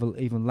educated, whatever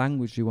even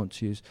language you want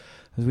to use.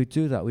 As we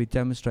do that, we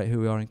demonstrate who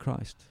we are in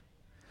Christ.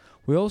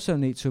 We also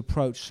need to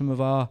approach some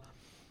of our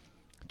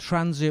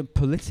transient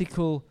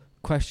political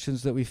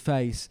questions that we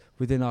face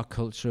within our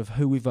culture of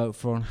who we vote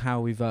for and how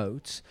we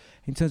vote,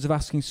 in terms of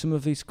asking some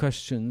of these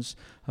questions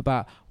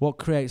about what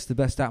creates the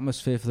best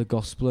atmosphere for the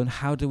gospel and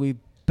how do we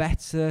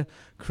better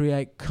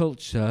create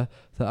culture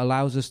that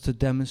allows us to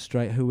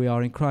demonstrate who we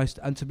are in Christ.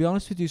 And to be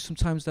honest with you,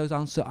 sometimes those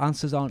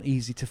answers aren't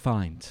easy to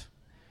find.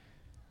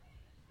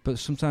 But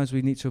sometimes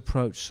we need to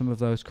approach some of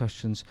those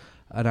questions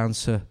and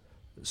answer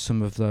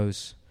some of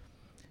those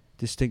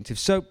distinctive.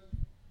 So,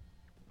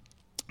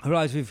 I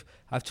realise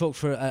I've talked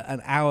for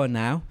an hour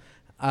now,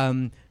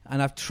 and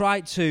I've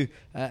tried to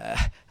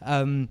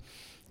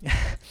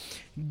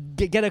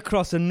get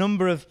across a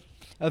number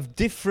of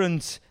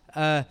different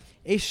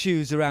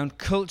issues around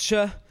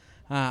culture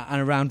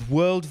and around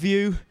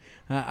worldview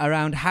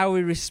around how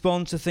we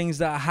respond to things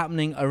that are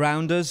happening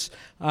around us.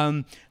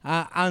 That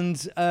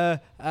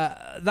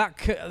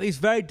is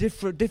very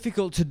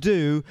difficult to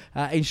do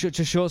in such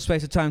a short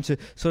space of time, to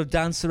sort of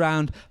dance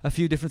around a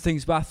few different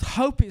things. But I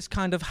hope it's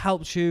kind of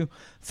helped you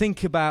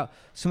think about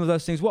some of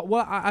those things.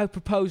 What I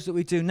propose that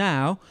we do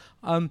now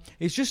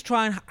is just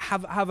try and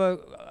have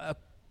a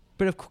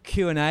bit of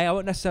Q&A. I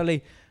won't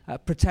necessarily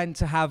pretend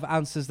to have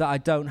answers that I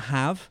don't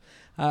have.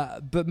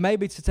 But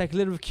maybe to take a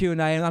little bit of Q&A,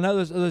 and I know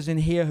there's others in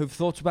here who've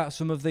thought about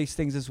some of these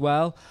things as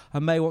well,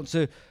 and may want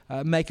to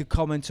make a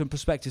comment and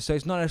perspective. So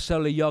it's not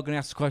necessarily you're going to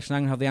ask the question,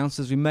 I'm going to have the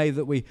answers. We may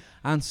that we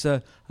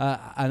answer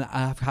and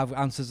have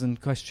answers and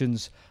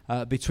questions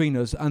between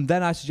us. And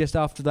then I suggest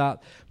after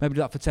that, maybe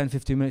do that for 10,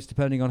 15 minutes,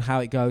 depending on how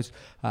it goes,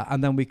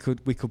 and then we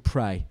could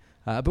pray.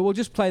 But we'll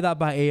just play that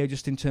by ear,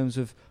 just in terms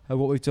of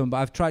what we've done. But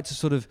I've tried to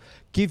sort of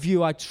give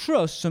you, I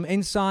trust, some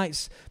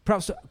insights,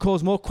 perhaps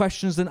cause more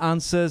questions than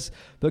answers,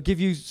 but give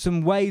you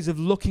some ways of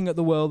looking at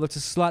the world that are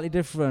slightly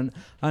different,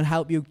 and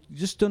help you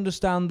just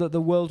understand that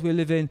the world we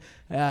live in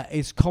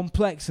is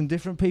complex, and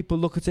different people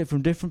look at it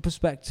from different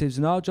perspectives.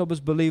 And our job as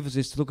believers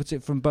is to look at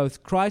it from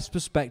both Christ's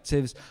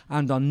perspectives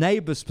and our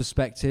neighbour's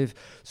perspective,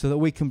 so that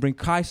we can bring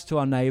Christ to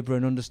our neighbour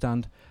and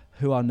understand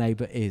who our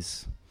neighbour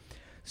is.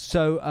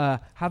 So,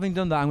 having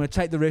done that, I'm going to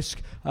take the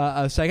risk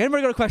of saying,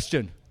 anybody got a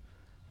question?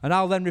 And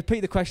I'll then repeat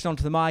the question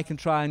onto the mic and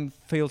try and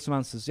field some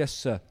answers. Yes,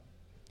 sir.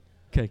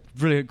 Okay,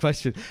 brilliant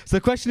question. So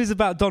the question is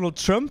about Donald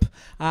Trump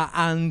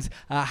and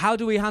how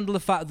do we handle the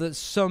fact that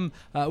some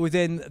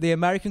within the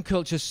American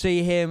culture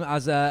see him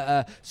as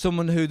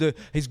someone who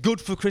is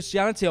good for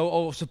Christianity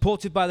or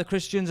supported by the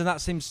Christians, and that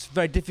seems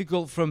very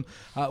difficult from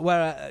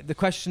where the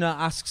questioner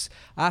asks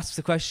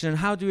the question, and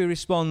how do we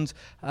respond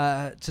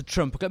to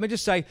Trump? Let me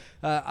just say,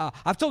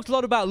 I've talked a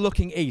lot about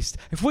looking east.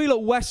 If we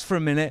look west for a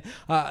minute,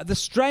 the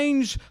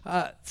strange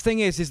thing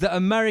is that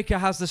America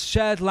has the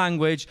shared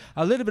language,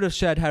 a little bit of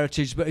shared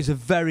heritage, but is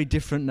a very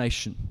different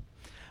nation.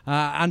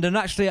 And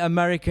actually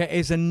America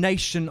is a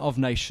nation of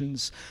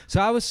nations.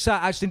 So I was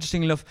sat, actually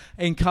interestingly enough,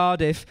 in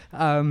Cardiff,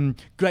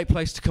 great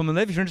place to come and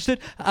live if you're interested,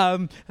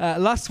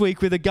 last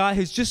week with a guy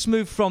who's just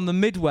moved from the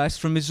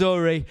Midwest, from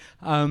Missouri,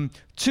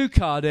 to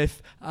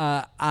Cardiff,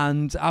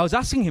 and I was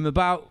asking him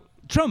about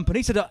Trump, and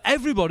he said,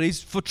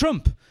 everybody's for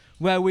Trump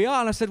where we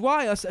are. And I said,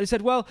 why? He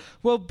said, well,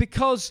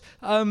 because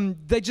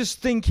they just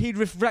think he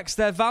reflects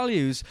their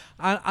values.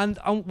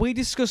 And we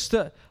discussed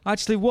that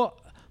actually what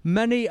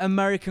many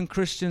American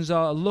Christians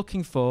are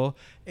looking for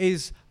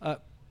is,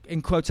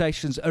 in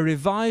quotations, a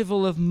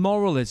revival of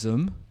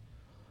moralism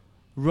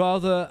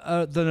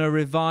rather than a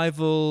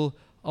revival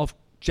of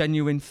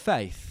genuine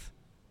faith.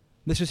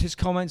 This was his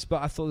comments,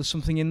 but I thought there's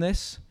something in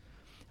this.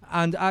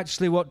 And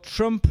actually what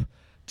Trump,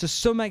 to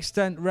some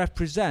extent,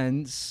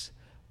 represents,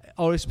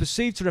 or is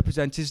perceived to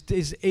represent,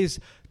 is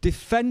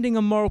defending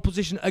a moral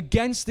position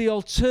against the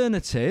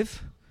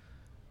alternative,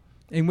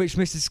 in which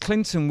Mrs.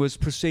 Clinton was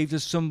perceived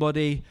as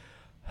somebody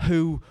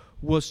who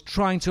was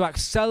trying to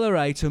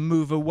accelerate a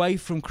move away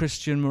from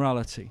Christian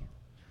morality.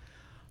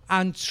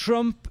 And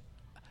Trump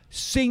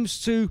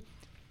seems to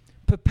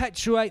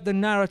perpetuate the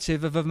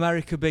narrative of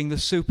America being the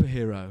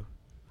superhero.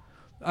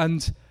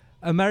 And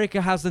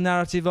America has the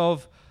narrative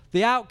of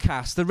the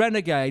outcast, the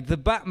renegade, the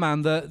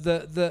Batman,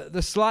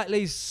 the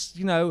slightly,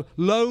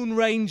 lone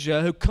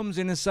ranger who comes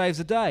in and saves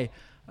the day.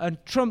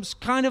 And Trump's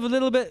kind of a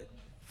little bit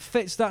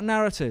fits that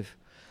narrative.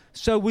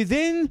 So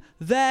within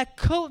their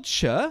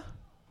culture,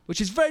 which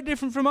is very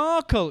different from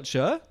our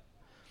culture,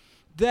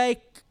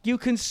 you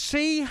can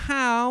see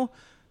how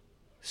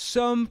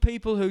some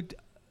people who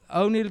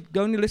only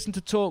listen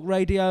to talk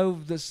radio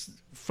that's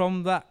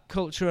from that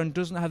culture and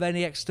doesn't have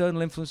any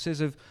external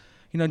influences of,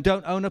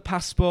 don't own a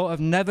passport,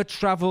 have never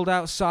travelled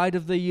outside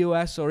of the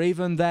US or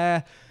even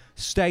their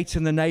state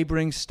and the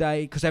neighbouring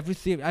state, because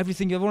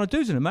everything you want to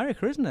do is in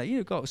America, isn't it?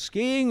 You've got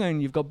skiing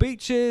and you've got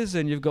beaches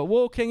and you've got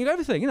walking and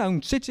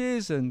everything,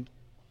 cities and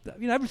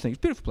everything. It's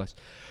a beautiful place.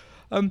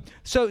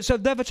 So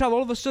never travel.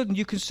 All of a sudden,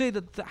 you can see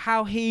that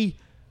how he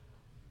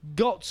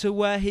got to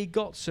where he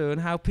got to,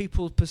 and how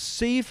people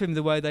perceive him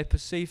the way they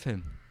perceive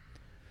him.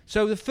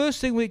 So the first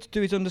thing we need to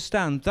do is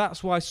understand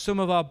that's why some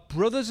of our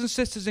brothers and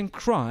sisters in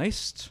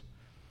Christ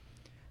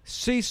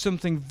see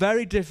something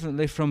very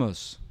differently from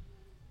us.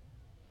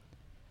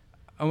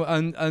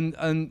 And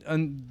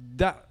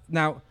that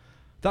now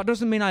that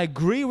doesn't mean I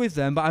agree with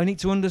them, but I need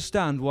to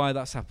understand why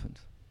that's happened.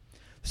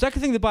 The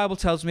second thing the Bible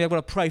tells me, I've got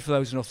to pray for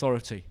those in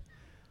authority.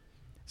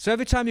 So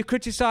every time you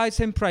criticize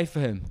him, pray for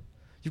him.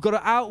 You've got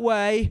to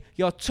outweigh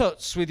your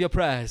tuts with your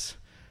prayers,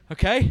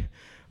 okay?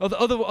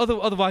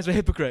 Otherwise, we're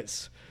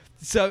hypocrites.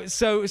 So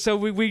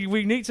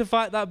we need to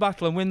fight that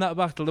battle and win that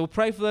battle. We'll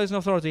pray for those in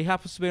authority. He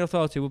happens to be in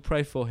authority. We'll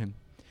pray for him.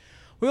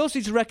 We also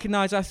need to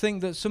recognize, I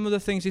think, that some of the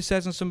things he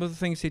says and some of the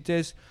things he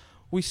does,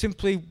 we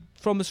simply,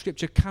 from the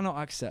Scripture, cannot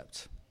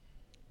accept.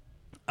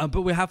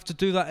 But we have to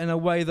do that in a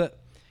way that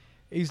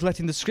he's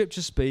letting the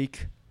Scripture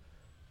speak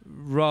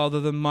rather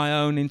than my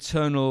own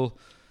internal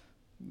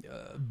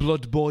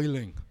blood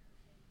boiling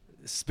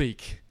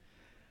speak.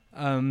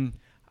 And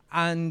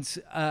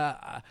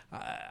I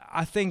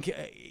think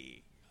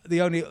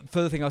the only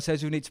further thing I'll say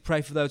is we need to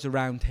pray for those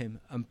around him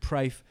and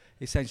pray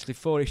essentially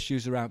for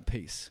issues around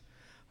peace.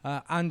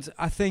 And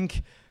I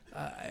think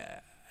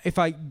if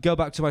I go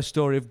back to my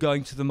story of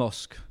going to the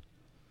mosque,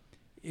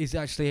 is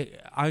actually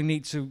I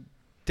need to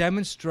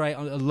demonstrate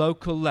on a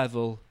local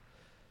level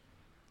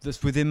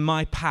that's within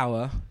my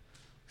power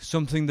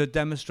something that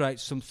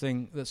demonstrates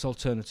something that's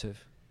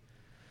alternative.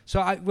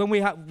 So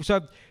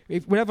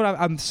whenever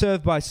I'm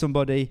served by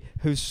somebody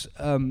who's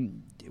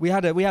we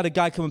had a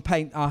guy come and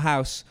paint our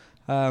house.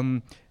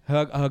 Who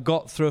I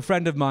got through a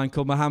friend of mine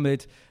called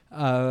Mohammed.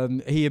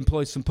 He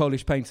employed some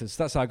Polish painters.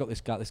 That's how I got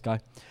this guy.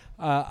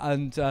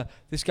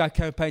 This guy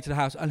came and painted the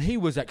house, and he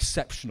was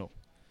exceptional.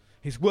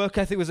 His work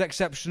ethic was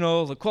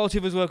exceptional. The quality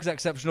of his work was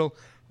exceptional.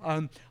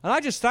 And I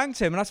just thanked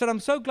him, and I said,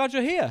 I'm so glad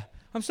you're here.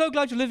 I'm so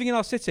glad you're living in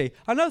our city.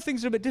 I know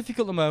things are a bit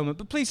difficult at the moment,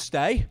 but please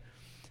stay.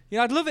 You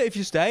know, I'd love it if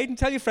you stayed, and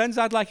tell your friends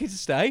I'd like you to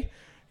stay.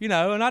 You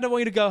know, and I don't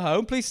want you to go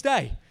home. Please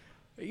stay.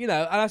 You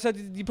know, and I said,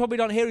 you're probably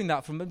not hearing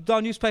that from them.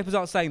 Our newspapers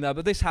aren't saying that,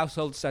 but this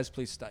household says,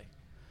 please stay.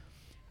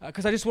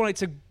 Because I just wanted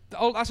to,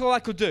 that's all I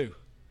could do.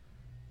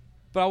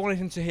 But I wanted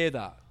him to hear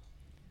that.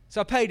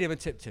 So I paid him and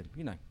tipped him,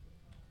 you know,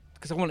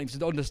 because I wanted him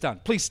to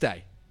understand, please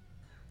stay.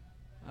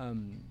 I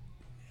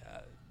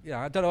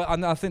don't know,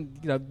 and I think,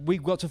 you know,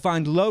 we've got to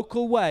find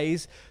local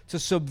ways to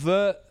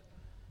subvert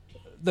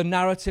the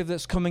narrative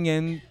that's coming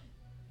in.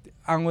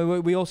 And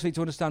we also need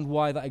to understand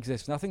why that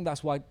exists. And I think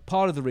that's why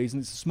part of the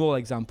reason, it's a small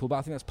example, but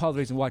I think that's part of the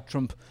reason why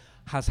Trump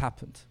has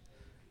happened.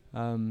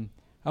 And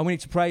we need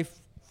to pray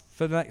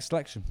for the next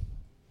election.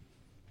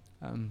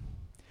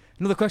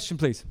 Another question,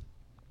 please.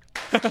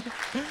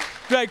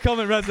 Great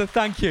comment, Reza.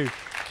 Thank you.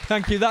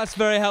 Thank you. That's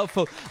very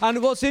helpful.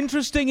 And what's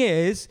interesting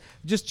is,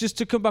 just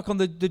to come back on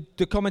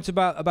the comment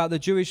about the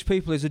Jewish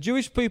people, is the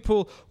Jewish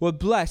people were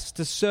blessed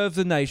to serve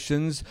the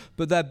nations,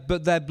 but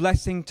their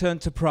blessing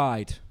turned to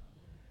pride.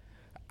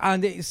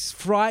 And it's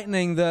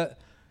frightening that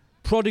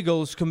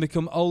prodigals can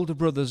become older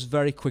brothers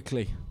very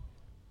quickly.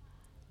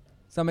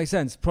 Does that make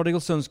sense? Prodigal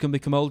sons can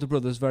become older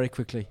brothers very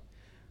quickly.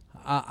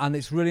 And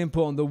it's really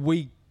important that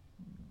we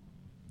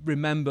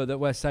remember that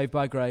we're saved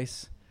by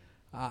grace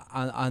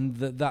and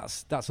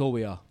that's all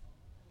we are,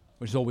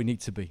 which is all we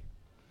need to be.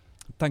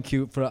 Thank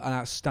you for an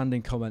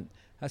outstanding comment.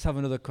 Let's have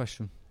another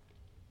question.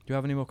 Do you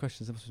have any more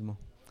questions?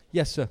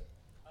 Yes, sir.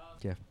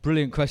 Yeah,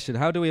 brilliant question.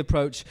 How do we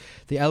approach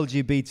the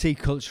LGBT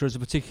culture as a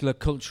particular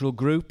cultural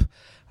group?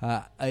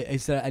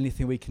 Is there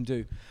anything we can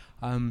do?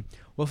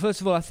 Well, first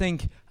of all, I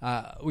think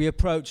we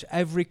approach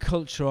every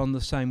culture on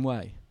the same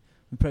way.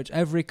 We approach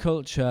every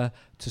culture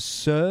to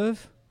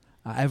serve,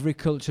 every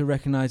culture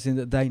recognizing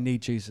that they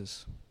need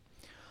Jesus.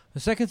 The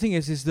second thing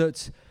is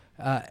that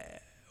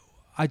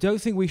I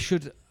don't think we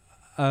should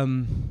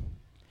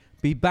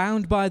be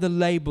bound by the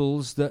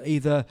labels that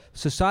either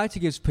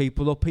society gives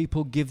people or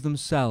people give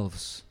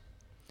themselves.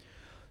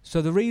 So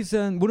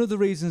one of the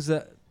reasons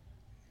that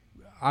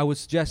I would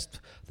suggest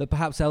that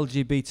perhaps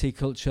LGBT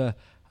culture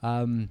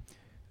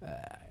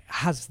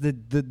has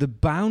the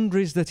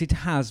boundaries that it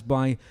has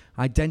by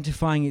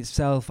identifying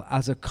itself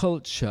as a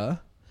culture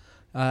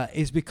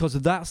is because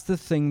that's the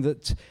thing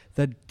that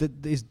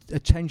is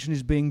attention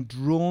is being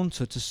drawn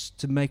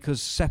to make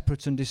us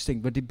separate and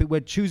distinct. But we're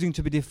choosing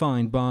to be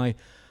defined by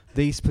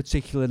these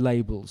particular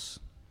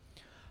labels.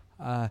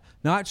 Now,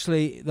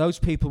 actually, those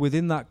people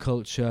within that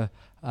culture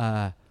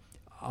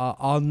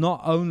are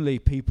not only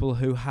people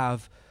who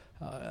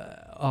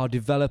are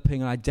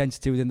developing an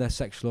identity within their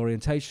sexual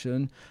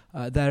orientation.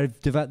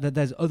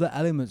 There's other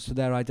elements to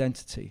their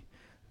identity.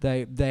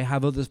 They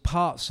have other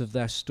parts of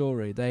their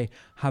story. They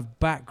have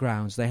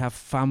backgrounds. They have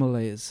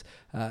families.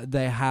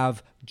 They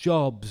have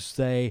jobs.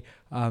 They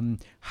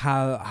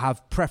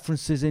have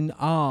preferences in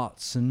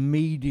arts and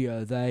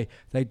media.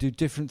 They do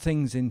different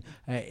things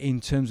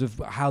in terms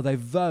of how they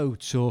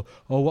vote or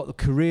what the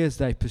careers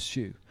they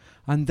pursue.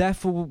 And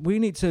therefore, we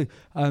need to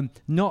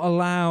not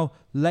allow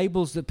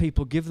labels that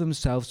people give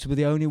themselves to be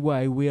the only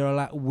way we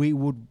are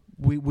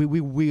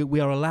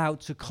allowed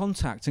to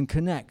contact and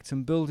connect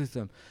and build with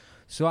them.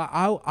 So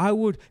I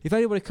would, if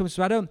anybody comes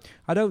to,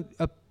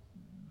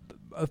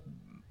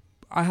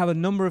 I have a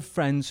number of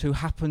friends who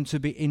happen to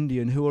be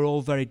Indian who are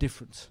all very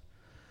different.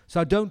 So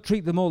I don't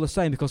treat them all the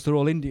same because they're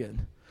all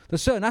Indian.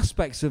 There's certain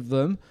aspects of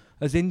them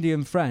as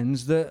Indian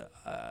friends that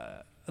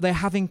they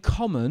have in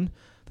common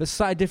that's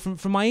slightly different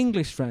from my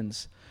English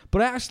friends.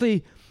 But I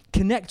actually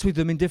connect with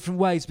them in different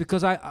ways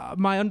because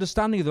my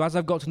understanding of them, as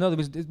I've got to know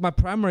them, is their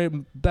primary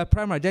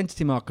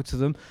identity marker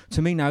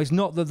to me now is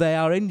not that they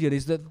are Indian,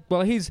 is that,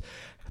 well, he's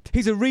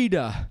a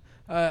reader,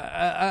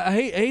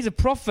 he's a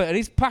prophet, and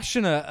he's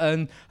passionate,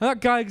 and that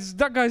guy's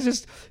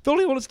just, all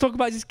he wants to talk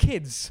about is his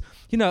kids,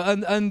 you know,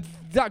 and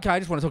that guy I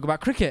just want to talk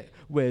about cricket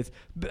with.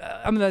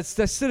 I mean,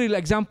 there's silly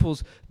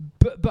examples,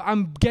 but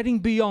I'm getting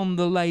beyond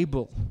the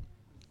label.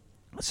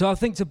 So I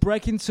think to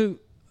break into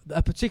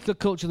a particular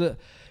culture that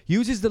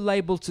uses the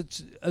label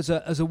as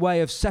a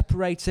way of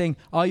separating,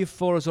 are you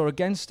for us or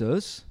against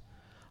us?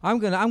 I'm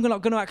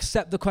not going to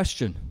accept the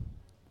question.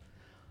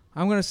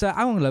 I'm going to say,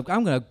 I'm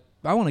going to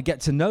to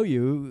get to know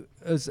you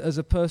as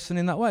a person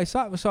in that way.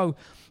 So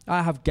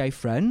I have gay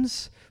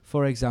friends,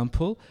 for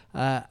example,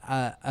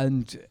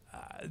 and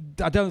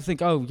I don't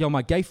think, oh, you're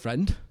my gay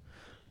friend.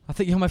 I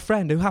think you're my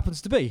friend who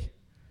happens to be.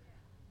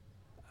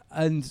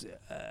 And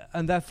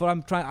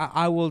therefore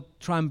I will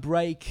try and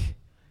break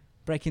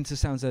into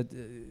sounds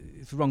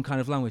it's the wrong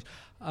kind of language.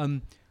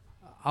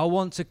 I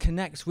want to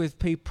connect with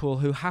people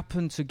who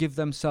happen to give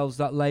themselves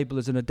that label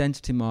as an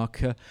identity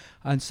marker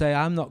and say,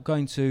 I'm not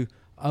going to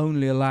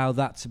only allow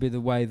that to be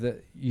the way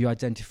that you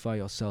identify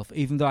yourself,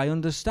 even though I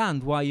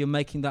understand why you're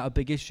making that a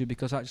big issue,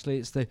 because actually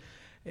it's the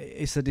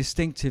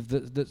distinctive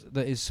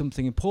that is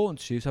something important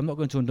to you. So I'm not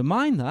going to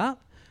undermine that,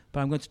 but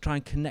I'm going to try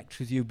and connect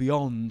with you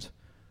beyond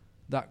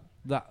that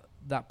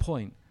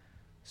point.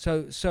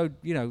 So do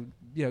you like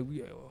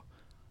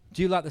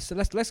do you like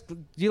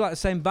the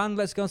same band?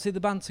 Let's go and see the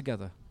band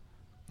together.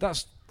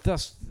 That's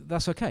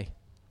okay.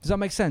 Does that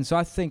make sense? So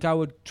I think I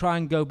would try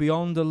and go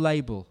beyond a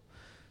label,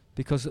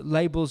 because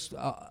labels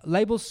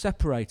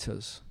separate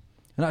us,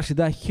 and actually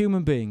they're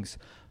human beings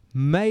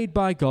made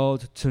by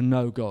God to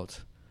know God,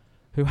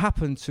 who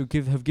happen to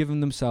have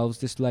given themselves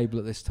this label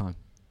at this time.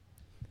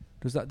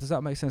 Does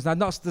that make sense? Now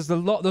there's a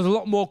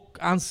lot more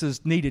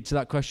answers needed to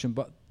that question,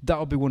 but that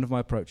would be one of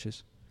my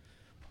approaches.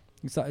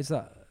 Is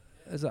that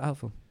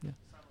helpful? Yeah.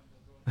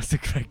 That's a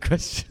great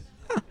question.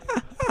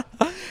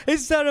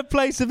 Is there a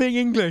place of being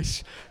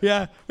English?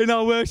 Yeah, in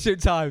our worship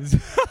times.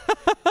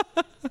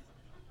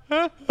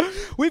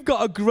 We've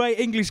got a great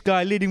English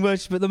guy leading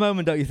worship at the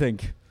moment, don't you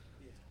think?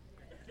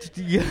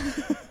 Yeah.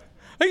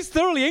 He's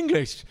thoroughly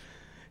English.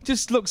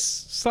 Just looks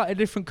slightly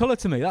different colour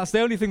to me. That's the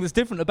only thing that's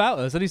different about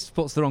us. And he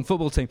supports the wrong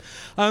football team.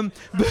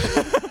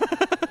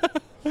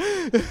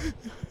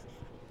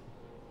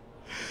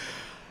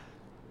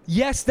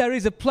 Yes, there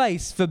is a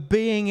place for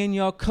being in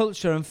your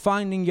culture and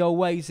finding your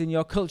ways in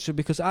your culture,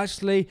 because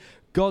actually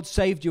God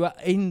saved you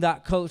in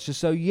that culture.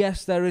 So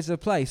yes, there is a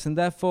place, and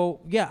therefore,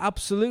 yeah,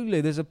 absolutely,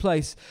 there's a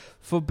place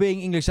for being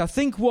English. I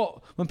think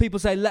when people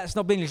say let's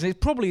not be English, it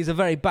probably is a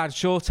very bad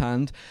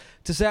shorthand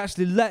to say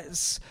actually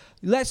let's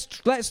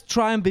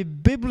try and be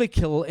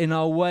biblical in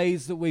our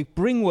ways that we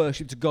bring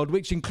worship to God,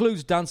 which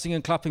includes dancing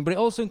and clapping, but it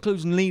also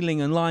includes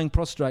kneeling and lying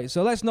prostrate.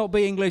 So let's not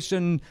be English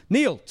and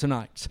kneel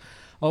tonight.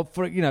 So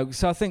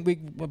I think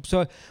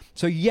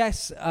so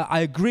yes, I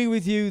agree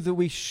with you that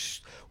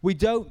we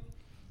don't.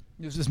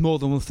 There's more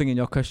than one thing in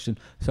your question.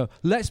 So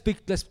let's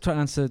try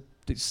and answer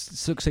it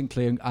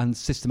succinctly and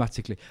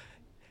systematically.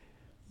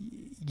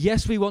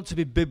 Yes, we want to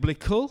be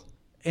biblical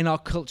in our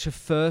culture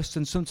first,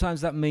 and sometimes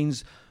that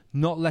means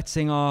not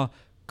letting our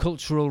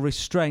cultural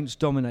restraints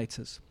dominate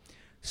us.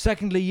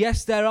 Secondly,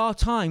 yes, there are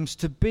times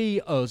to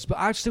be us, but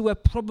actually we're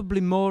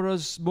probably more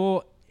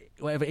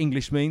whatever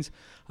English means.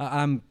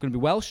 I'm going to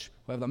be Welsh,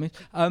 whatever that means.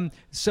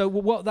 So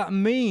what that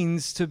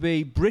means to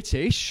be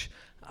British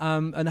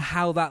and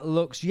how that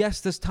looks,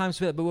 yes, there's times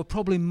for that, but we're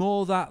probably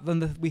more that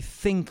than we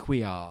think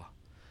we are.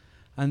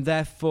 And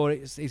therefore,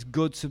 it's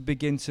good to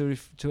begin to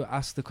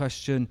ask the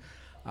question,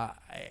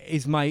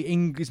 is my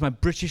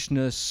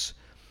Britishness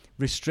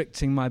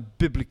restricting my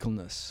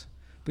biblicalness?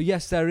 But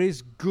yes, there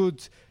is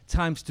good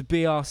times to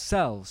be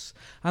ourselves.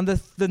 And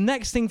the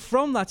next thing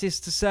from that is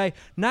to say,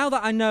 now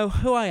that I know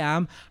who I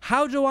am,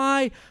 how do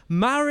I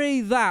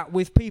marry that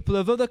with people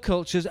of other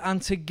cultures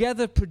and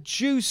together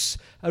produce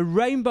a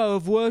rainbow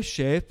of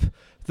worship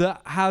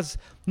that has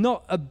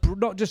not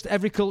just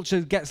every culture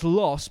gets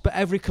lost, but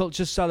every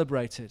culture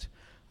celebrated.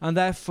 And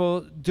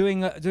therefore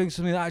doing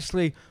something that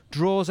actually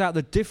draws out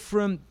the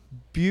different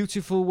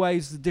beautiful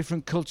ways the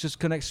different cultures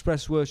can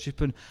express worship,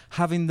 and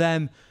having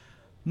them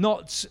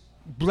not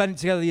blend it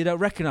together, you don't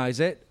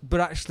recognize it, but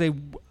actually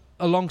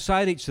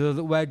alongside each other,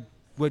 that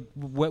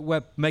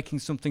we're making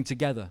something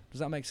together.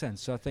 Does that make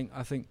sense? So I think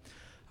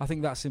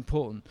that's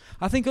important.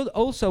 I think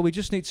also we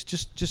just need to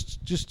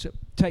just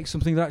take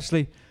something that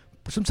actually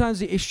sometimes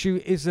the issue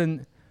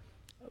isn't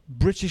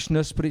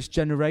Britishness, but it's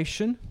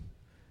generation,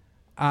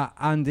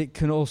 and it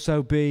can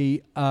also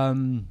be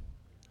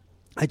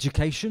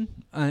education,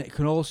 and it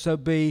can also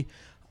be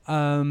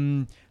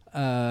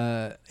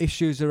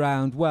issues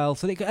around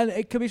wealth, and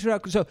it can be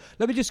around. So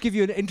let me just give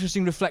you an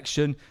interesting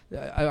reflection.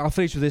 I'll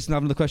finish with this and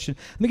have another question.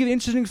 Let me give you an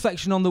interesting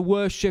reflection on the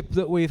worship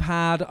that we've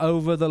had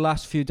over the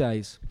last few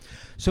days.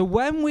 So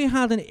when we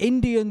had an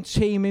Indian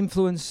team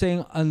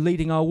influencing and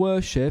leading our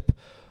worship,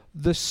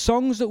 the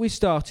songs that we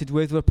started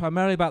with were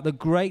primarily about the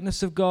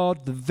greatness of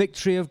God, the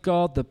victory of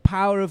God, the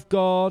power of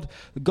God,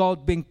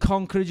 God being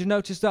conquered. Did you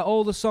notice that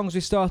all the songs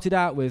we started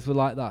out with were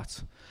like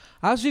that?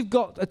 As we've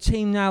got a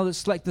team now that's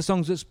selected the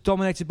songs that's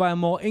dominated by a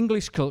more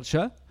English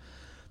culture,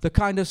 the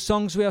kind of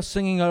songs we are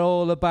singing are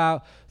all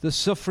about the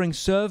suffering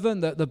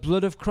servant, the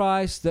blood of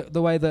Christ,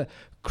 the way that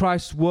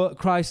Christ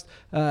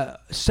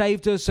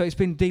saved us. So it's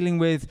been dealing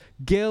with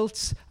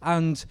guilt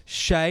and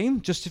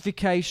shame,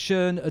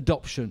 justification,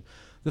 adoption.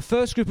 The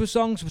first group of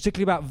songs,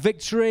 particularly about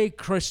victory,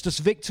 Christus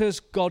Victus,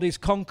 God is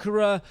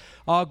conqueror,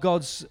 our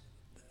God's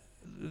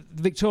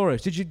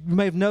victorious. You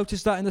may have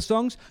noticed that in the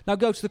songs. Now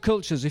go to the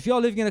cultures. If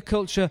you're living in a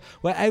culture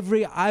where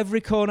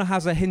every corner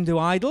has a Hindu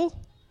idol,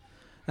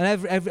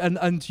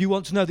 and you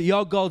want to know that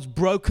your God's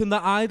broken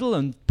that idol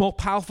and more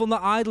powerful than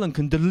that idol and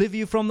can deliver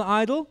you from the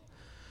idol,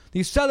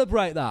 you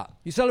celebrate that.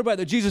 You celebrate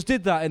that Jesus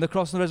did that in the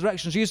cross and the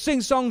resurrection. So you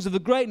sing songs of the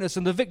greatness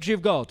and the victory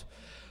of God,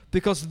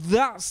 because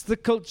that's the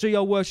culture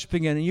you're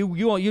worshipping in, and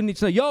you need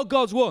to know your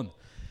God's won.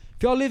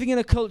 If you're living in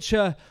a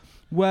culture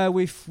where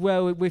we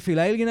feel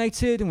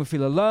alienated and we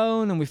feel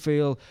alone and we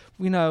feel,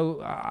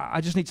 I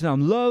just need to know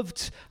I'm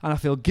loved and I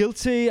feel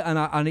guilty and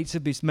I need to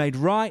be made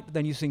right,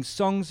 then you sing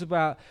songs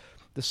about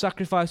the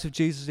sacrifice of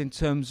Jesus in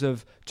terms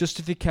of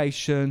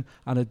justification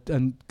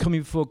and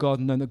coming before God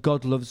and knowing that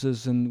God loves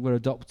us and we're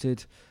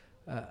adopted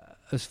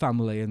as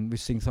family, and we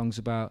sing songs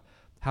about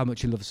how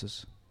much he loves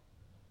us.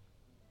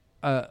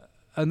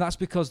 And that's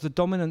because the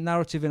dominant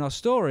narrative in our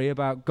story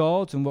about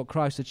God and what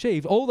Christ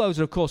achieved, all those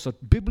are, of course, are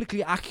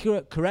biblically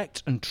accurate,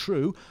 correct, and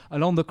true.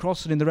 And on the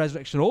cross and in the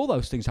resurrection, all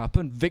those things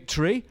happen.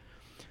 Victory,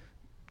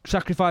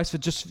 sacrifice for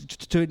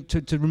just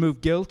to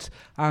remove guilt,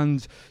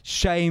 and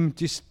shame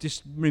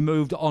just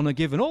removed, honor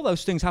given. All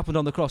those things happened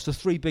on the cross. The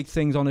three big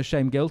things: honor,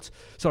 shame, guilt.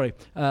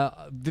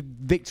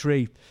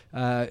 Victory,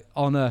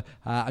 honor,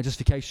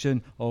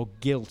 justification, or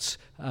guilt,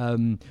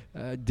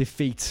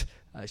 defeat.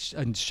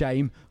 And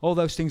shame, all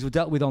those things were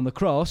dealt with on the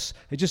cross.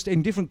 It just,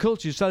 in different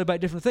cultures, you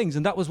celebrate different things,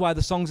 and that was why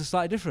the songs are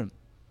slightly different.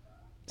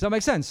 Does that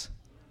make sense?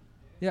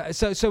 Yeah.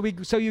 So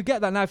you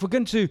get that. Now, if we're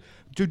going to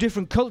do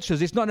different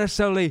cultures, it's not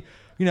necessarily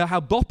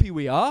how boppy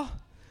we are.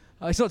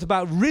 It's not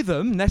about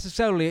rhythm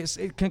necessarily.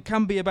 It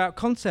can be about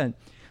content.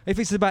 If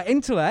it's about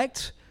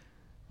intellect,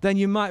 then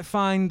you might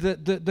find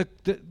that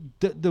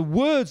the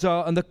words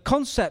are and the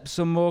concepts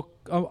are more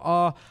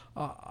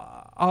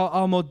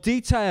are more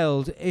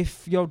detailed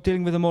if you're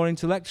dealing with a more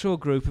intellectual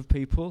group of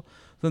people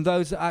than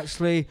those that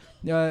actually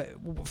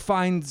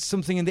find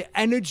something in the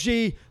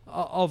energy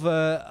of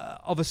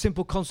a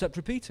simple concept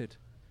repeated.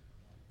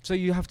 So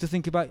you have to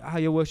think about how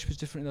your worship is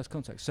different in those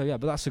contexts. So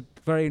but that's a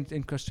very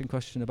interesting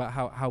question about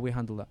how we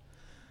handle that.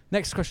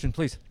 Next question,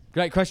 please.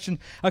 Great question.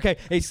 Okay,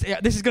 this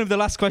is going to be the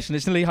last question.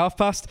 It's nearly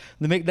 1:30.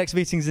 The next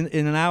meeting's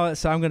in an hour,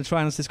 so I'm going to try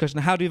and answer this question.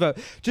 How do you vote?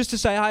 Just to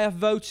say, I have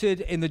voted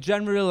in the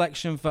general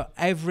election for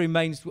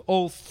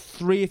all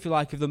three, if you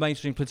like, of the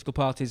mainstream political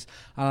parties,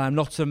 and I'm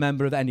not a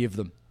member of any of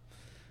them.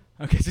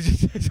 Okay, so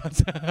just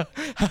to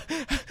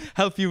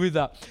help you with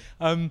that.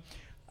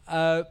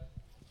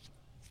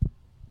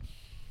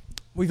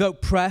 We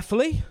vote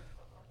prayerfully.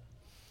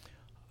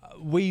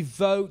 We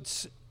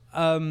vote,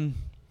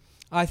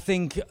 I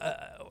think...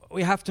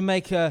 we have to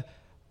make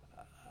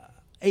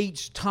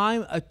each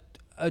time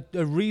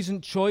a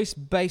reasoned choice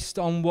based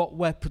on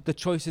what the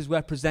choices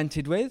we're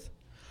presented with,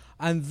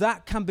 and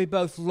that can be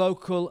both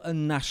local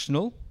and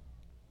national.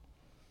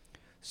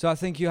 So I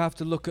think you have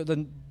to look at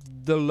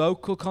the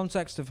local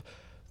context of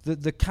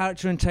the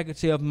character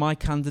integrity of my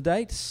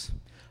candidates,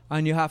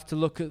 and you have to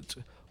look at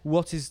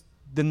what is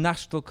the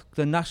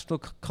national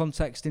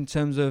context in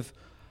terms of,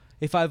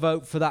 if I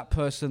vote for that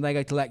person, they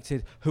get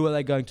elected, who are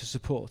they going to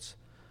support?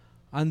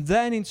 And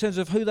then in terms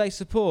of who they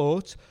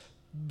support,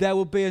 there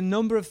will be a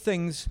number of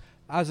things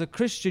as a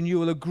Christian you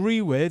will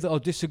agree with or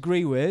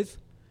disagree with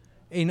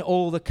in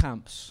all the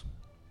camps.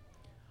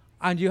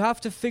 And you have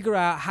to figure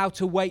out how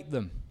to weight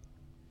them.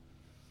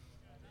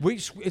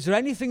 Is there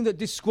anything that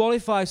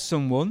disqualifies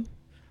someone,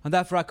 and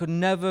therefore I could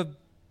never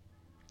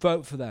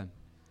vote for them?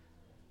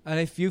 And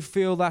if you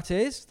feel that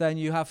is, then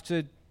you have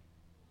to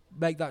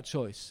make that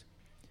choice.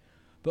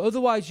 But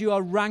otherwise you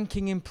are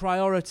ranking in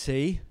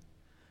priority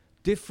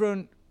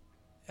different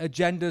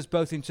agendas,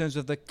 both in terms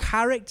of the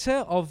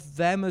character of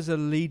them as a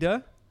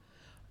leader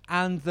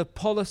and the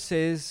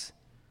policies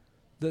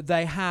that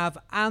they have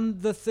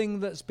and the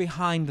thing that's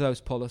behind those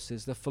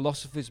policies, the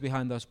philosophies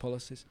behind those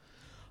policies.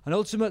 And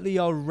ultimately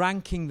you're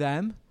ranking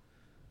them,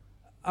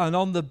 and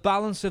on the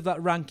balance of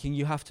that ranking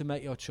you have to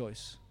make your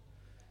choice.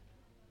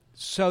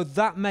 So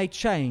that may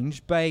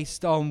change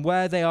based on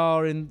where they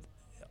are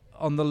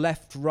on the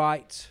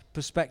left-right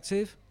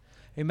perspective.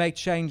 It may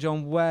change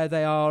on where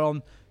they are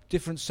on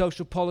different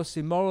social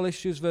policy, moral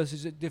issues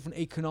versus different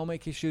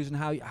economic issues, and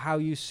how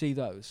you see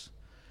those.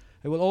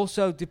 It will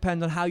also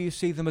depend on how you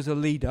see them as a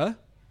leader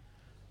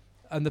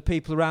and the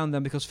people around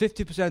them, because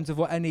 50% of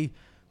what any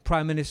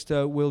prime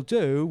minister will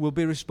do will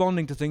be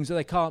responding to things that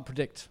they can't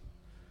predict.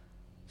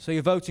 So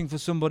you're voting for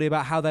somebody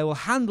about how they will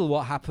handle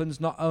what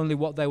happens, not only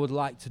what they would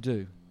like to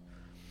do.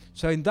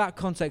 So in that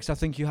context, I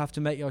think you have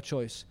to make your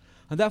choice.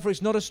 And therefore,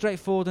 it's not a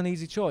straightforward and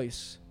easy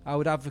choice, I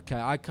would advocate.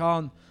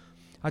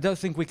 I don't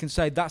think we can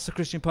say that's a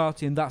Christian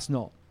party and that's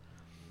not.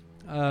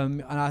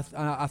 And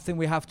I think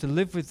we have to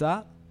live with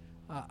that,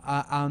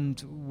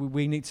 and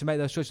we need to make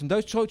those choices. And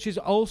those choices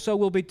also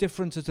will be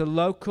different at a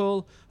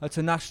local, at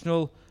a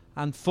national,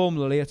 and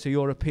formally at a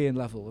European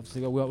level.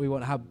 Obviously, we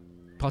want to have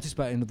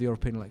participate in the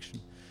European election.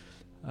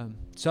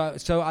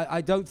 So I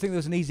don't think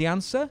there's an easy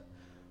answer,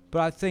 but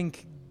I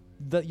think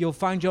that you'll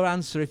find your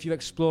answer if you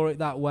explore it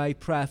that way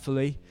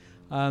prayerfully.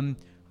 And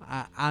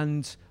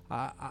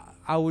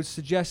I would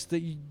suggest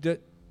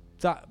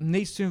that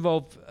needs to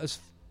involve, as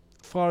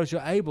far as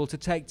you're able, to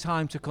take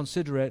time to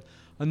consider it,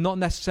 and not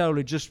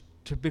necessarily just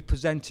to be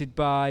presented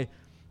by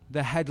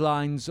the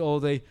headlines or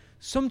the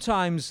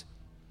sometimes.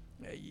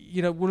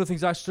 One of the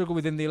things I struggle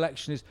with in the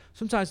election is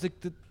sometimes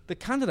the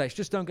candidates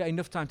just don't get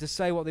enough time to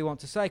say what they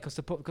want to say because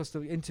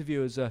the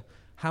interviewers are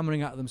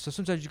hammering at them. So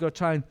sometimes you've got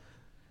to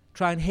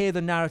try and hear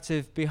the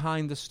narrative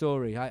behind the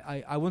story.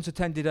 I once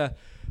attended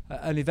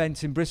an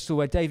event in Bristol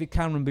where David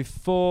Cameron,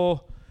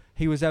 before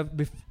he was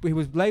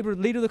Labour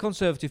leader of the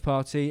Conservative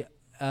Party,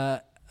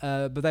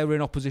 but they were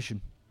in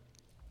opposition.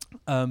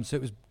 So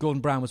it was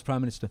Gordon Brown was Prime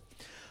Minister,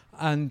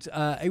 and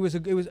and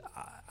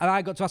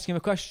I got to ask him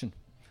a question.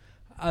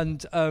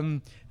 And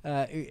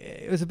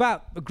it was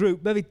about a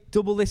group, maybe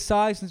double this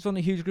size, and it's not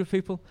a huge group of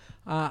people.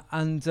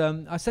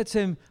 I said to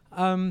him,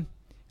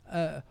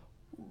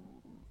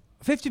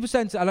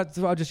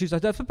 50%, I'll just use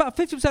that, about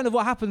 50% of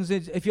what happens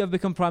is if you ever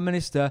become Prime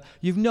Minister,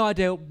 you've no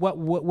idea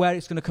where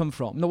it's going to come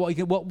from,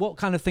 what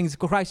kind of things,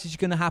 crises are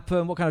going to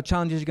happen, what kind of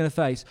challenges you're going to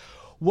face.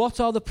 What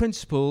are the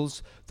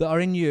principles that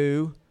are in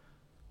you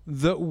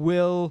that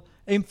will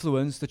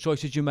influence the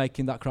choices you make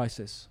in that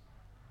crisis?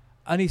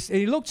 And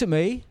he looked at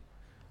me,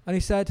 and he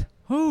said,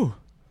 "Oh,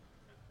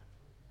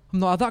 I've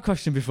not had that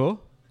question before,"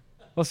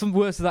 or some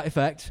words to that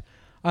effect.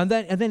 And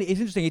then it's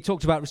interesting. He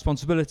talked about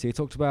responsibility. He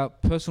talked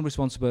about personal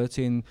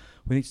responsibility, and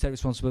we need to take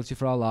responsibility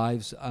for our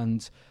lives,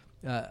 and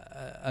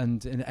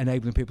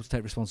enabling people to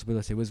take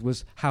responsibility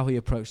was how he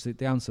approached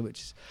the answer.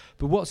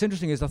 But what's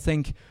interesting is I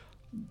think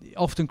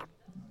often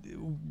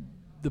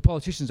the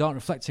politicians aren't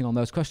reflecting on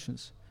those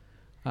questions,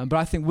 but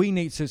I think we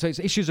need to. So it's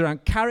issues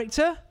around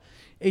character.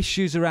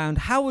 Issues around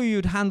how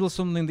you'd handle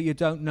something that you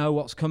don't know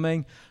what's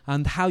coming,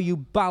 and how you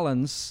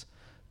balance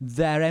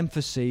their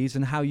emphases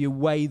and how you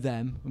weigh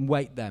them and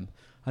weight them.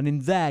 And in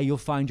there, you'll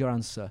find your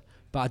answer.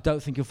 But I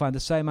don't think you'll find the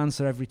same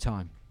answer every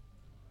time.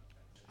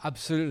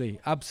 Absolutely.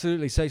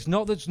 So it's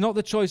not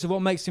the choice of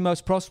what makes you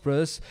most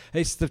prosperous.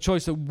 It's the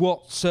choice of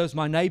what serves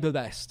my neighbour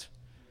best.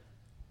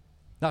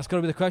 That's got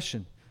to be the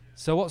question.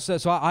 So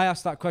I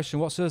asked that question,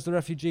 what serves the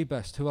refugee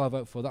best? Who will I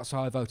vote for? That's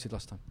how I voted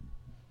last time.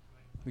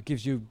 It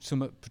gives you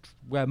some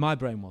where my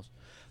brain was.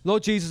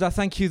 Lord Jesus, I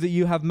thank you that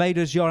you have made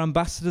us your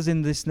ambassadors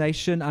in this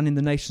nation and in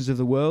the nations of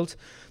the world,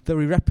 that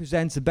we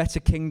represent a better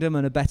kingdom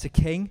and a better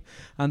king,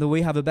 and that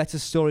we have a better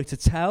story to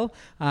tell,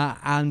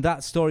 and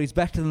that story is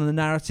better than the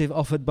narrative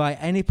offered by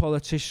any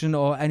politician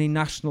or any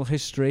national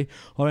history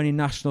or any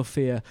national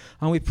fear.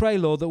 And we pray,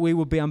 Lord, that we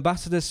will be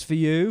ambassadors for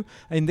you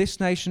in this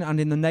nation and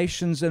in the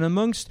nations and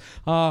amongst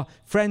our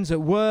friends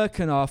at work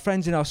and our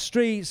friends in our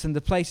streets and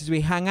the places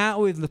we hang out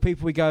with and the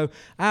people we go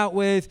out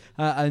with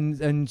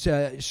and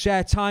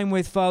share time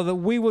with, Father, that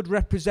we would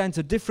represent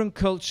a different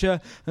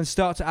culture and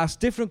start to ask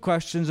different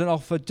questions and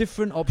offer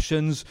different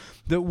options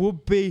that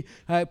would be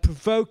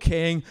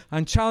provoking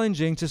and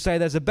challenging to say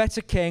there's a better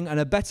king and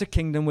a better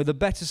kingdom with a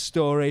better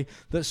story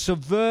that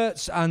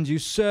subverts and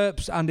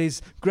usurps and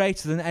is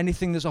greater than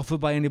anything that's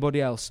offered by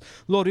anybody else.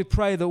 Lord, we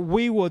pray that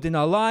we would, in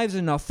our lives,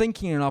 in our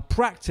thinking, in our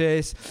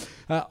practice,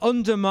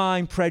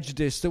 undermine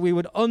prejudice, that we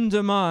would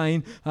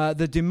undermine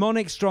the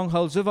demonic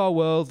strongholds of our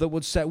world that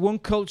would set one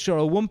culture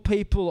or one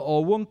people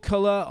or one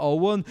colour or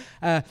one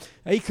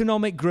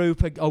economic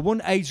group or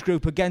one age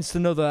group against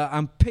another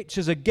and pitch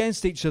us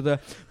against each other,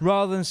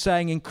 rather than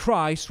saying in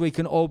Christ we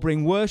can all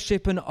bring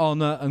worship and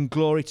honour and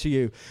glory to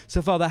you.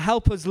 So Father,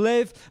 help us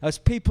live as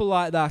people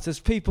like that, as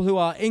people who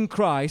are in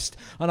Christ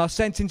and are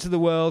sent into the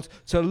world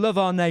to love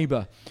our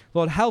neighbour.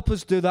 Lord, help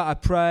us do that, I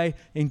pray,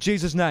 in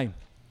Jesus' name.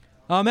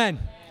 Amen.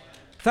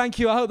 Thank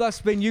you. I hope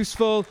that's been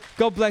useful.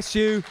 God bless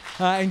you.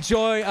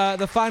 Enjoy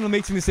the final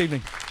meeting this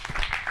evening.